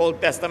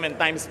 Old Testament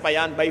times pa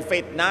yan, by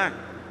faith na.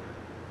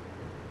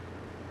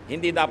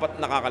 Hindi dapat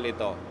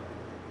nakakalito.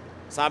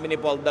 Sabi ni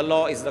Paul, the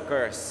law is the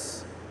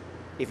curse.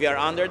 If you are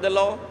under the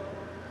law,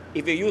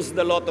 if you use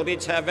the law to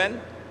reach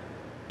heaven,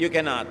 you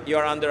cannot.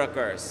 You are under a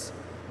curse.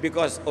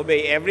 Because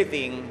obey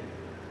everything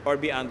or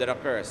be under a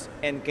curse.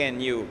 And can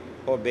you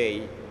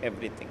obey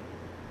everything?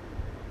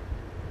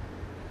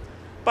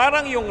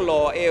 Parang yung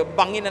law,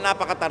 bangin na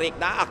napakatarik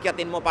na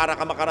aakyatin mo para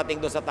ka makarating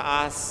doon sa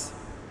taas.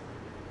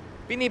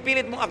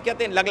 Pinipilit mong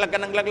akyatin, laglag ka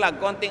ng laglag,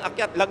 konting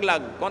akyat,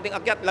 laglag, konting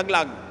akyat,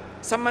 laglag.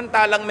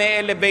 Samantalang may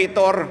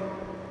elevator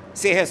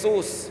si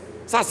Jesus,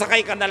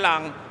 sasakay ka na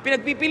lang,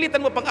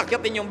 pinagpipilitan mo pang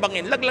akyatin yung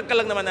bangin, laglag ka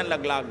lang naman ng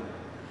laglag.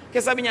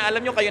 Kaya sabi niya,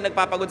 alam nyo kayo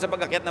nagpapagod sa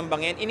pag-akyat ng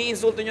bangin,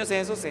 iniinsulto nyo si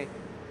Jesus eh.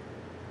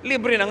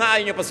 Libre na nga,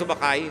 ayaw nyo pa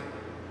sumakay.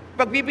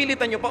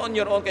 Pagpipilitan nyo pa on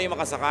your own kayo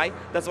makasakay.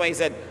 That's why he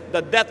said,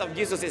 the death of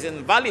Jesus is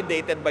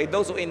invalidated by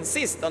those who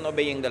insist on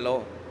obeying the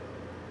law.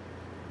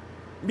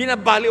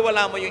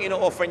 Binabaliwala mo yung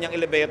ino-offer niyang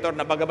elevator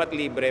na bagamat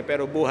libre,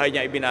 pero buhay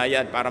niya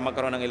ibinayad para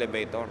magkaroon ng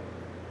elevator.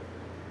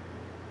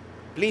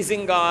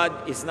 Pleasing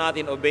God is not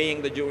in obeying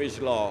the Jewish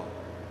law.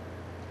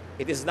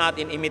 It is not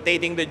in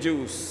imitating the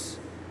Jews.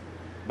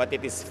 But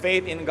it is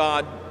faith in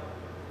God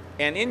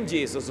and in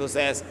Jesus who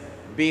says,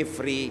 be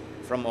free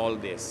from all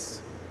this.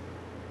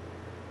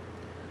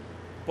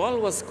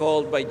 Paul was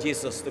called by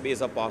Jesus to be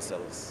his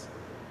apostles,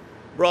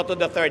 brought to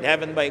the third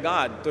heaven by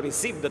God to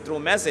receive the true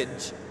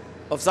message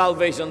of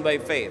salvation by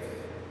faith,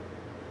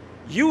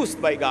 used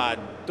by God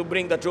to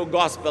bring the true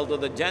gospel to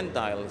the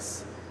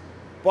Gentiles.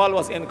 Paul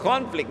was in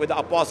conflict with the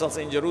apostles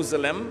in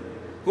Jerusalem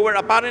who were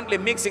apparently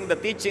mixing the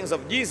teachings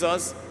of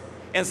Jesus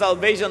and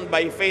salvation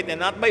by faith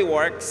and not by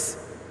works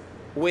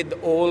with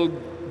old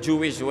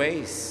Jewish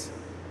ways.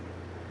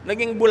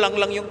 Naging bulang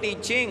lang yung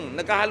teaching,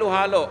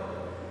 nagkahalo-halo.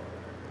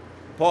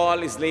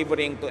 Paul is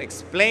laboring to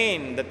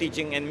explain the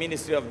teaching and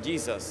ministry of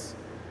Jesus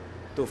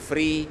to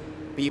free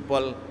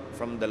people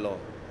from the law.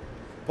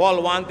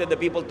 Paul wanted the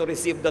people to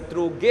receive the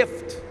true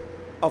gift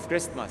of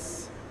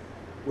Christmas,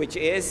 which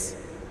is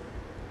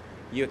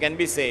you can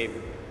be saved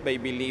by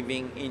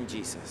believing in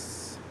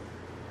Jesus.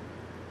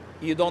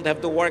 You don't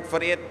have to work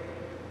for it.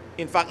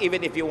 In fact,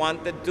 even if you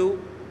wanted to,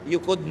 you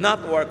could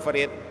not work for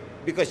it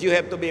because you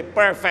have to be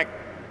perfect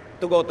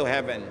to go to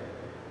heaven.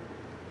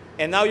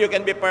 And now you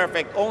can be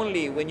perfect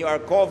only when you are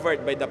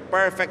covered by the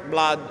perfect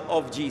blood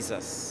of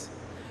Jesus.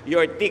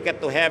 Your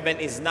ticket to heaven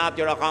is not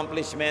your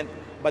accomplishment,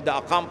 but the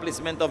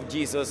accomplishment of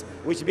Jesus,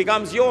 which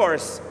becomes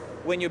yours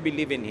when you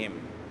believe in Him.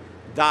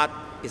 That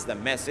is the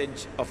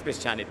message of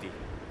Christianity.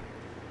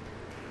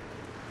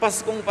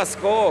 Paskong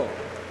Pasko,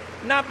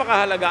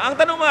 napakahalaga. Ang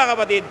tanong mga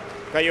kapatid,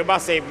 kayo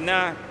ba saved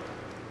na?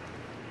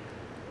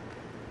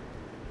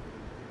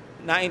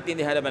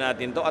 Naintindihan na ba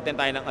natin to? Attend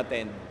tayo ng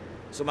attend.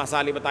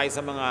 Sumasali ba tayo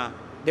sa mga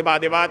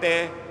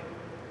debate,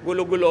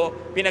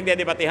 gulo-gulo,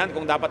 pinagdedebatehan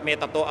kung dapat may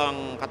tato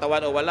ang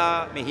katawan o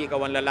wala, may hikaw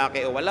ang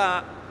lalaki o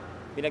wala,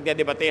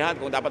 pinagdedebatehan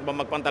kung dapat ba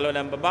magpantalo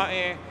ng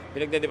babae,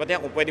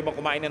 pinagdedebatehan kung pwede ba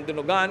kumain ng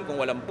dunugan, kung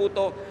walang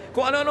puto,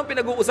 kung ano-anong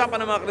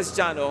pinag-uusapan ng mga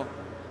Kristiyano,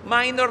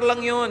 minor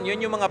lang yun.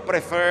 Yun yung mga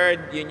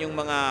preferred, yun yung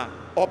mga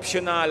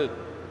optional.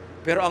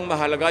 Pero ang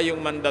mahalaga yung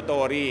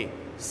mandatory,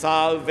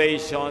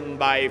 salvation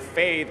by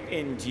faith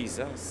in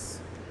Jesus.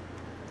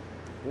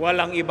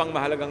 Walang ibang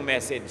mahalagang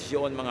message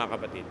yun, mga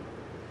kapatid.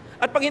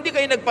 At pag hindi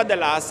kayo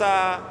nagpadala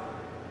sa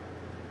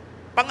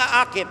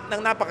pang-aakit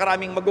ng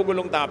napakaraming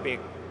magugulong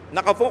topic,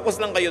 nakafocus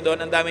lang kayo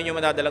doon, ang dami nyo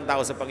madadalang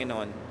tao sa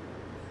Panginoon.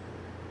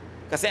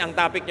 Kasi ang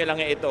topic nyo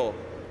lang ay ito,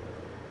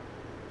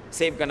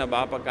 save ka na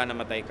ba pagka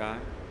namatay ka?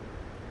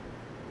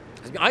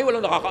 Ay,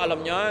 walang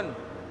nakakaalam yan.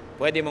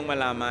 Pwede mong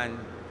malaman.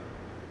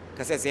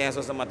 Kasi si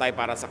Jesus namatay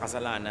para sa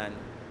kasalanan.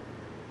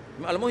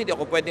 Alam mo, hindi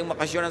ako pwedeng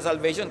makasure ng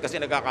salvation kasi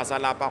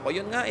nagkakasala pa ako.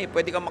 Yun nga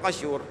pwede kang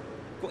makasure.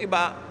 Kung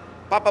iba,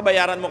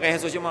 papabayaran mo kay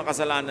Jesus yung mga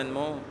kasalanan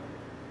mo.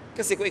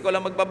 Kasi kung ikaw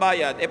lang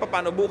magbabayad,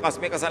 paano bukas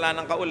may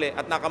kasalanan ka uli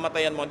at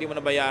nakamatayan mo, hindi mo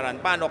nabayaran?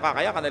 Paano ka?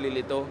 Kaya ka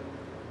nalilito.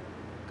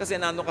 Kasi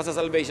nandun ka sa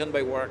salvation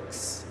by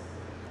works.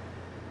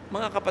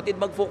 Mga kapatid,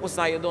 mag-focus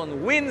tayo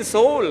doon. Win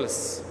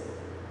souls.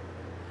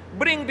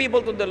 Bring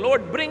people to the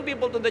Lord. Bring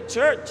people to the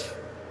church.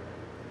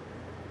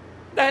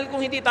 Dahil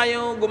kung hindi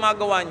tayo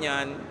gumagawa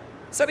niyan,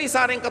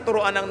 sari-saring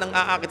katuruan ang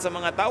nang-aakit sa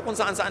mga tao kung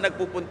saan-saan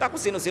nagpupunta, kung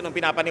sino-sinong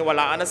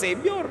pinapaniwalaan na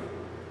Savior.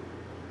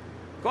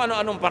 Kung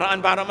ano-anong paraan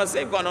para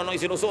ma-save, kung ano-anong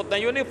isinusuot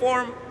na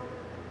uniform.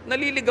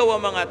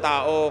 Naliligaw ang mga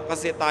tao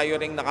kasi tayo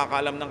ring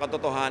nakakaalam ng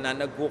katotohanan,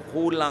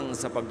 nagkukulang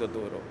sa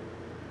pagtuturo.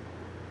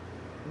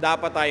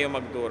 Dapat tayo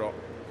magturo.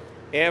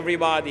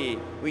 Everybody,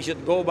 we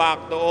should go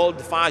back to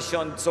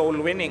old-fashioned soul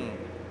winning.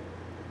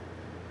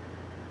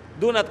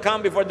 Do not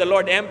come before the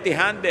Lord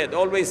empty-handed.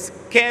 Always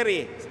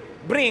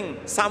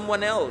bring someone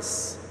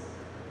else.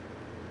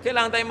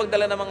 Kailangan tayong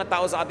magdala ng mga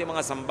tao sa ating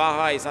mga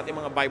sambahay, sa ating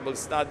mga Bible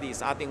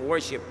studies, sa ating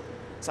worship,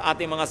 sa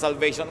ating mga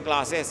salvation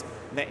classes,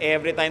 na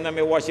every time na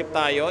may worship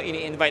tayo,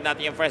 ini-invite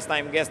natin yung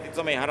first-time guest dito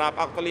sa may harap.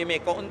 Actually,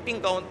 may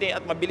kaunting-kaunti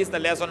at mabilis na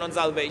lesson on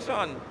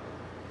salvation.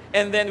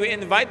 And then we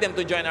invite them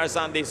to join our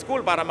Sunday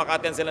school para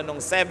maka-attend sila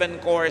ng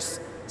 7-course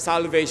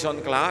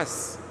salvation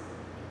class.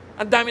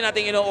 Ang dami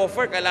nating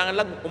ino-offer, kailangan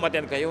lang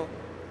umattend kayo.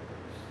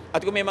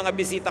 At kung may mga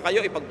bisita kayo,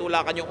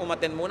 ipagtulakan yung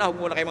umattend muna, huwag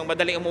muna kayo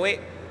madaling umuwi.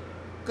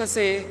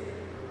 Kasi,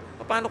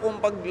 paano kung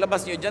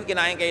paglabas nyo dyan,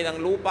 kinain kayo ng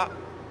lupa?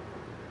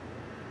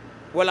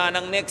 Wala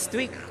nang next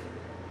week.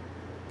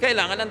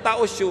 Kailangan ng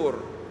tao sure.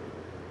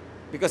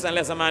 Because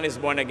unless a man is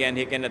born again,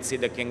 he cannot see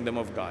the kingdom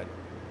of God.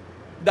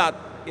 That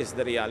is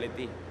the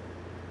reality.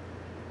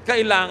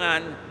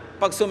 Kailangan,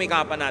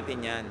 pagsumikapan natin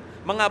yan.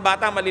 Mga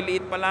bata,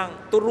 maliliit pa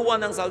lang, turuan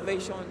ng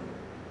salvation.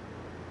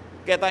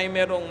 Kaya tayo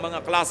merong mga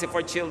klase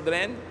for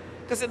children,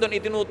 kasi doon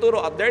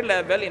itinuturo at their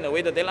level in a way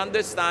that they'll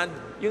understand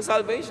yung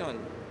salvation.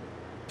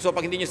 So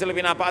pag hindi nyo sila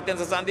pinapa-attend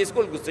sa Sunday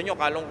school, gusto nyo,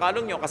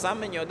 kalong-kalong nyo,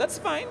 kasama nyo, that's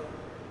fine.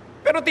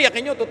 Pero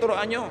tiyakin nyo,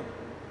 tuturuan nyo.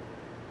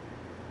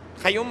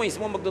 Kayo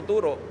mismo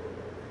magtuturo.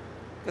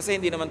 Kasi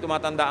hindi naman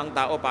tumatanda ang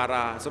tao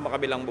para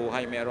sumakabilang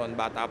buhay. Meron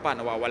bata pa,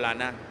 nawawala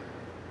na.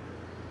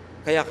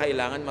 Kaya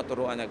kailangan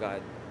maturuan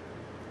agad.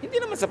 Hindi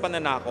naman sa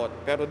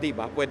pananakot, pero di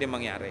ba, pwede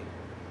mangyari.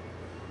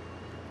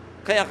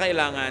 Kaya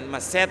kailangan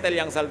ma-settle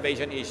yung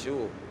salvation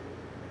issue.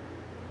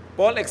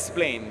 Paul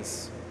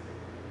explains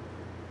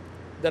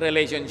the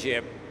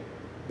relationship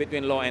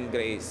between law and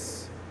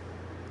grace.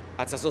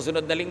 At sa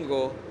susunod na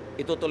linggo,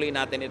 itutuloy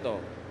natin ito.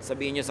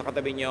 Sabihin niyo sa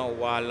katabi niyo,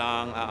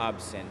 walang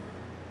a-absent.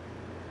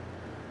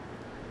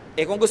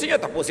 Kung gusto niyo,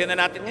 tapusin na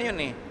natin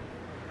ngayon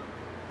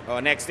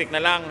next week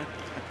na lang.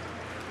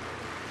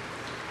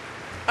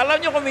 Alam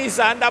niyo kung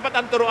minsan, dapat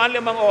ang turuan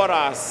 5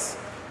 oras.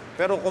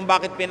 Pero kung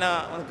bakit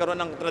pinagkaroon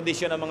ng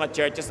tradisyon ng mga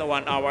churches na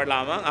 1 hour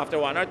lamang,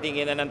 after 1 hour,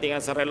 tingin na ng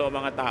tingin sa relo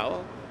mga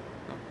tao.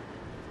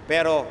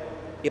 Pero,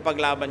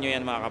 ipaglaban nyo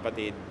yan mga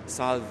kapatid.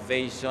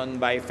 Salvation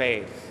by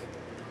faith.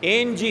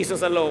 In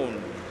Jesus alone.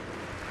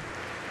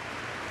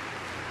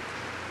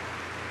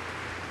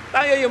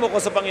 Tayo yumuko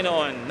sa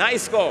Panginoon.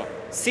 Nais ko,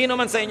 sino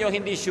man sa inyo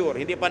hindi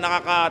sure, hindi pa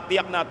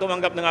nakakatiyak na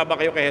tumanggap na nga ba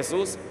kayo kay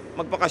Jesus,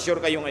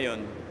 magpaka-sure kayo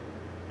ngayon.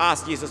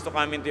 Ask Jesus to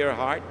come into your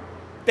heart.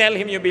 Tell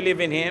Him you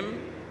believe in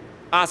Him.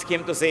 Ask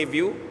Him to save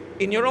you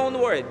in your own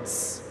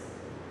words.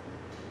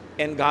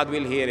 And God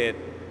will hear it.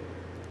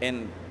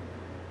 And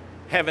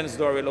heaven's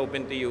door will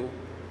open to you.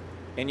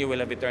 And you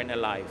will have eternal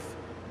life.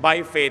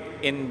 By faith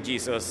in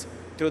Jesus.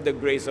 Through the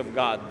grace of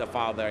God, the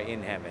Father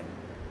in heaven.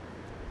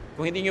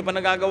 Kung hindi nyo pa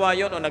nagagawa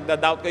yun, o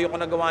nagda-doubt kayo kung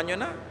nagawa nyo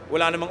na,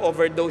 wala namang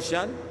overdose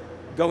yan,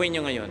 gawin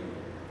nyo ngayon.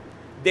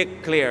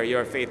 Declare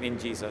your faith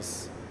in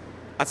Jesus.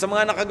 At sa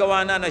mga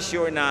nakagawa na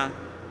sure na,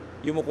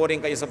 yumuko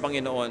rin kayo sa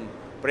Panginoon,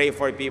 pray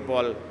for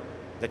people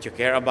that you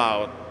care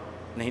about,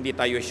 na hindi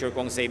tayo sure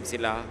kung saved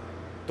sila.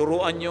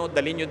 Turuan nyo,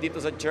 dalhin nyo dito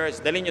sa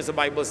church, dalhin nyo sa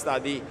Bible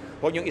study,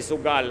 huwag nyong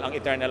isugal ang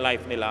eternal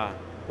life nila.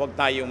 Huwag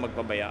tayong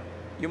magpabaya.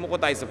 Yumuko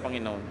tayo sa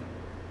Panginoon.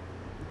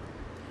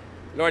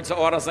 Lord, sa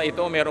oras na ito,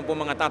 meron po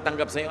mga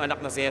tatanggap sa iyong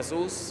anak na si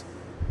Jesus.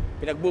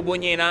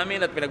 Pinagbubunyi namin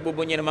at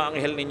pinagbubunyi ng mga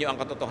anghel ninyo ang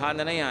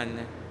katotohanan na yan.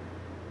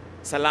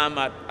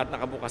 Salamat at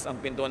nakabukas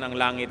ang pinto ng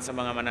langit sa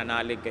mga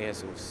mananalig kay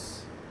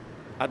Jesus.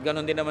 At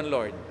ganoon din naman,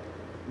 Lord,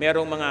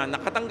 merong mga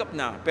nakatanggap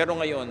na, pero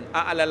ngayon,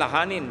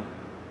 aalalahanin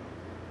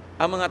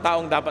ang mga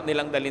taong dapat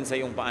nilang dalhin sa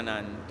iyong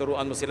paanan.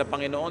 Turuan mo sila,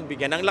 Panginoon,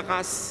 bigyan ng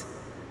lakas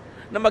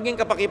na maging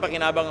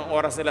kapaki-pakinabang ang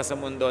oras nila sa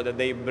mundo that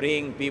they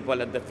bring people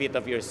at the feet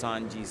of your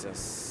Son,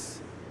 Jesus.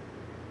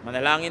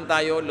 Manalangin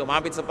tayo,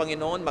 lumapit sa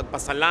Panginoon,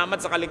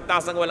 magpasalamat sa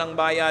kaligtasang walang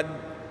bayad,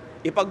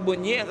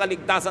 ipagbunyi ang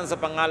kaligtasan sa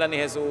pangalan ni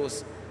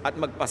Jesus, at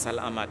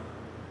magpasalamat.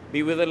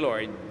 Be with the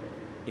Lord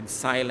in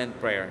silent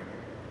prayer.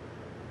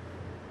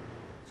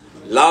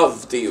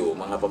 Love to you,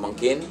 mga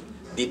pamangkin.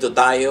 Dito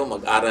tayo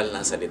mag-aral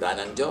ng salita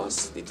ng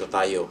Diyos. Dito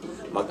tayo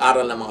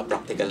mag-aral ng mga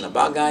practical na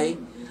bagay,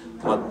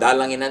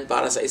 magdalanginan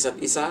para sa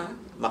isa't isa,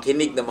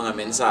 makinig ng mga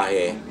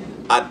mensahe,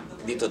 at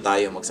dito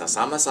tayo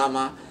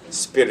magsasama-sama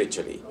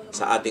spiritually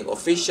sa ating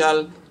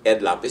official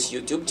Ed Lapiz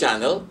YouTube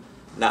channel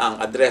na ang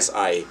address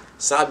ay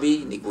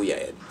Sabi ni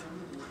Kuya Ed.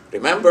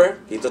 Remember,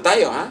 dito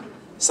tayo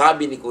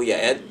Sabi ni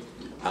Kuya Ed,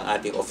 ang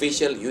ating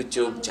official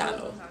YouTube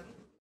channel.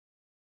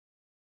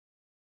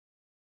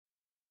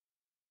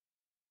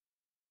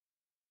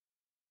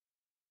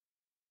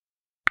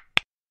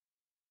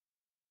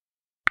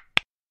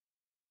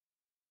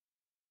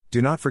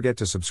 Do not forget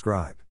to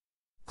subscribe.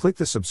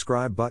 Click the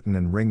subscribe button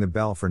and ring the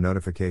bell for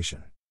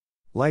notification.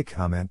 Like,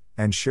 comment,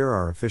 and share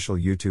our official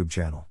YouTube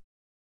channel.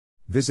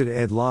 Visit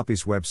Ed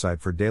Lapiz website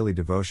for daily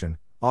devotion,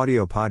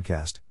 audio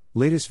podcast,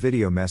 latest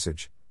video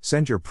message,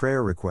 send your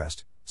prayer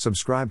request,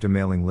 subscribe to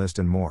mailing list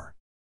and more.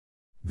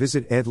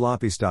 Visit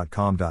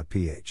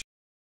edlapiz.com.ph.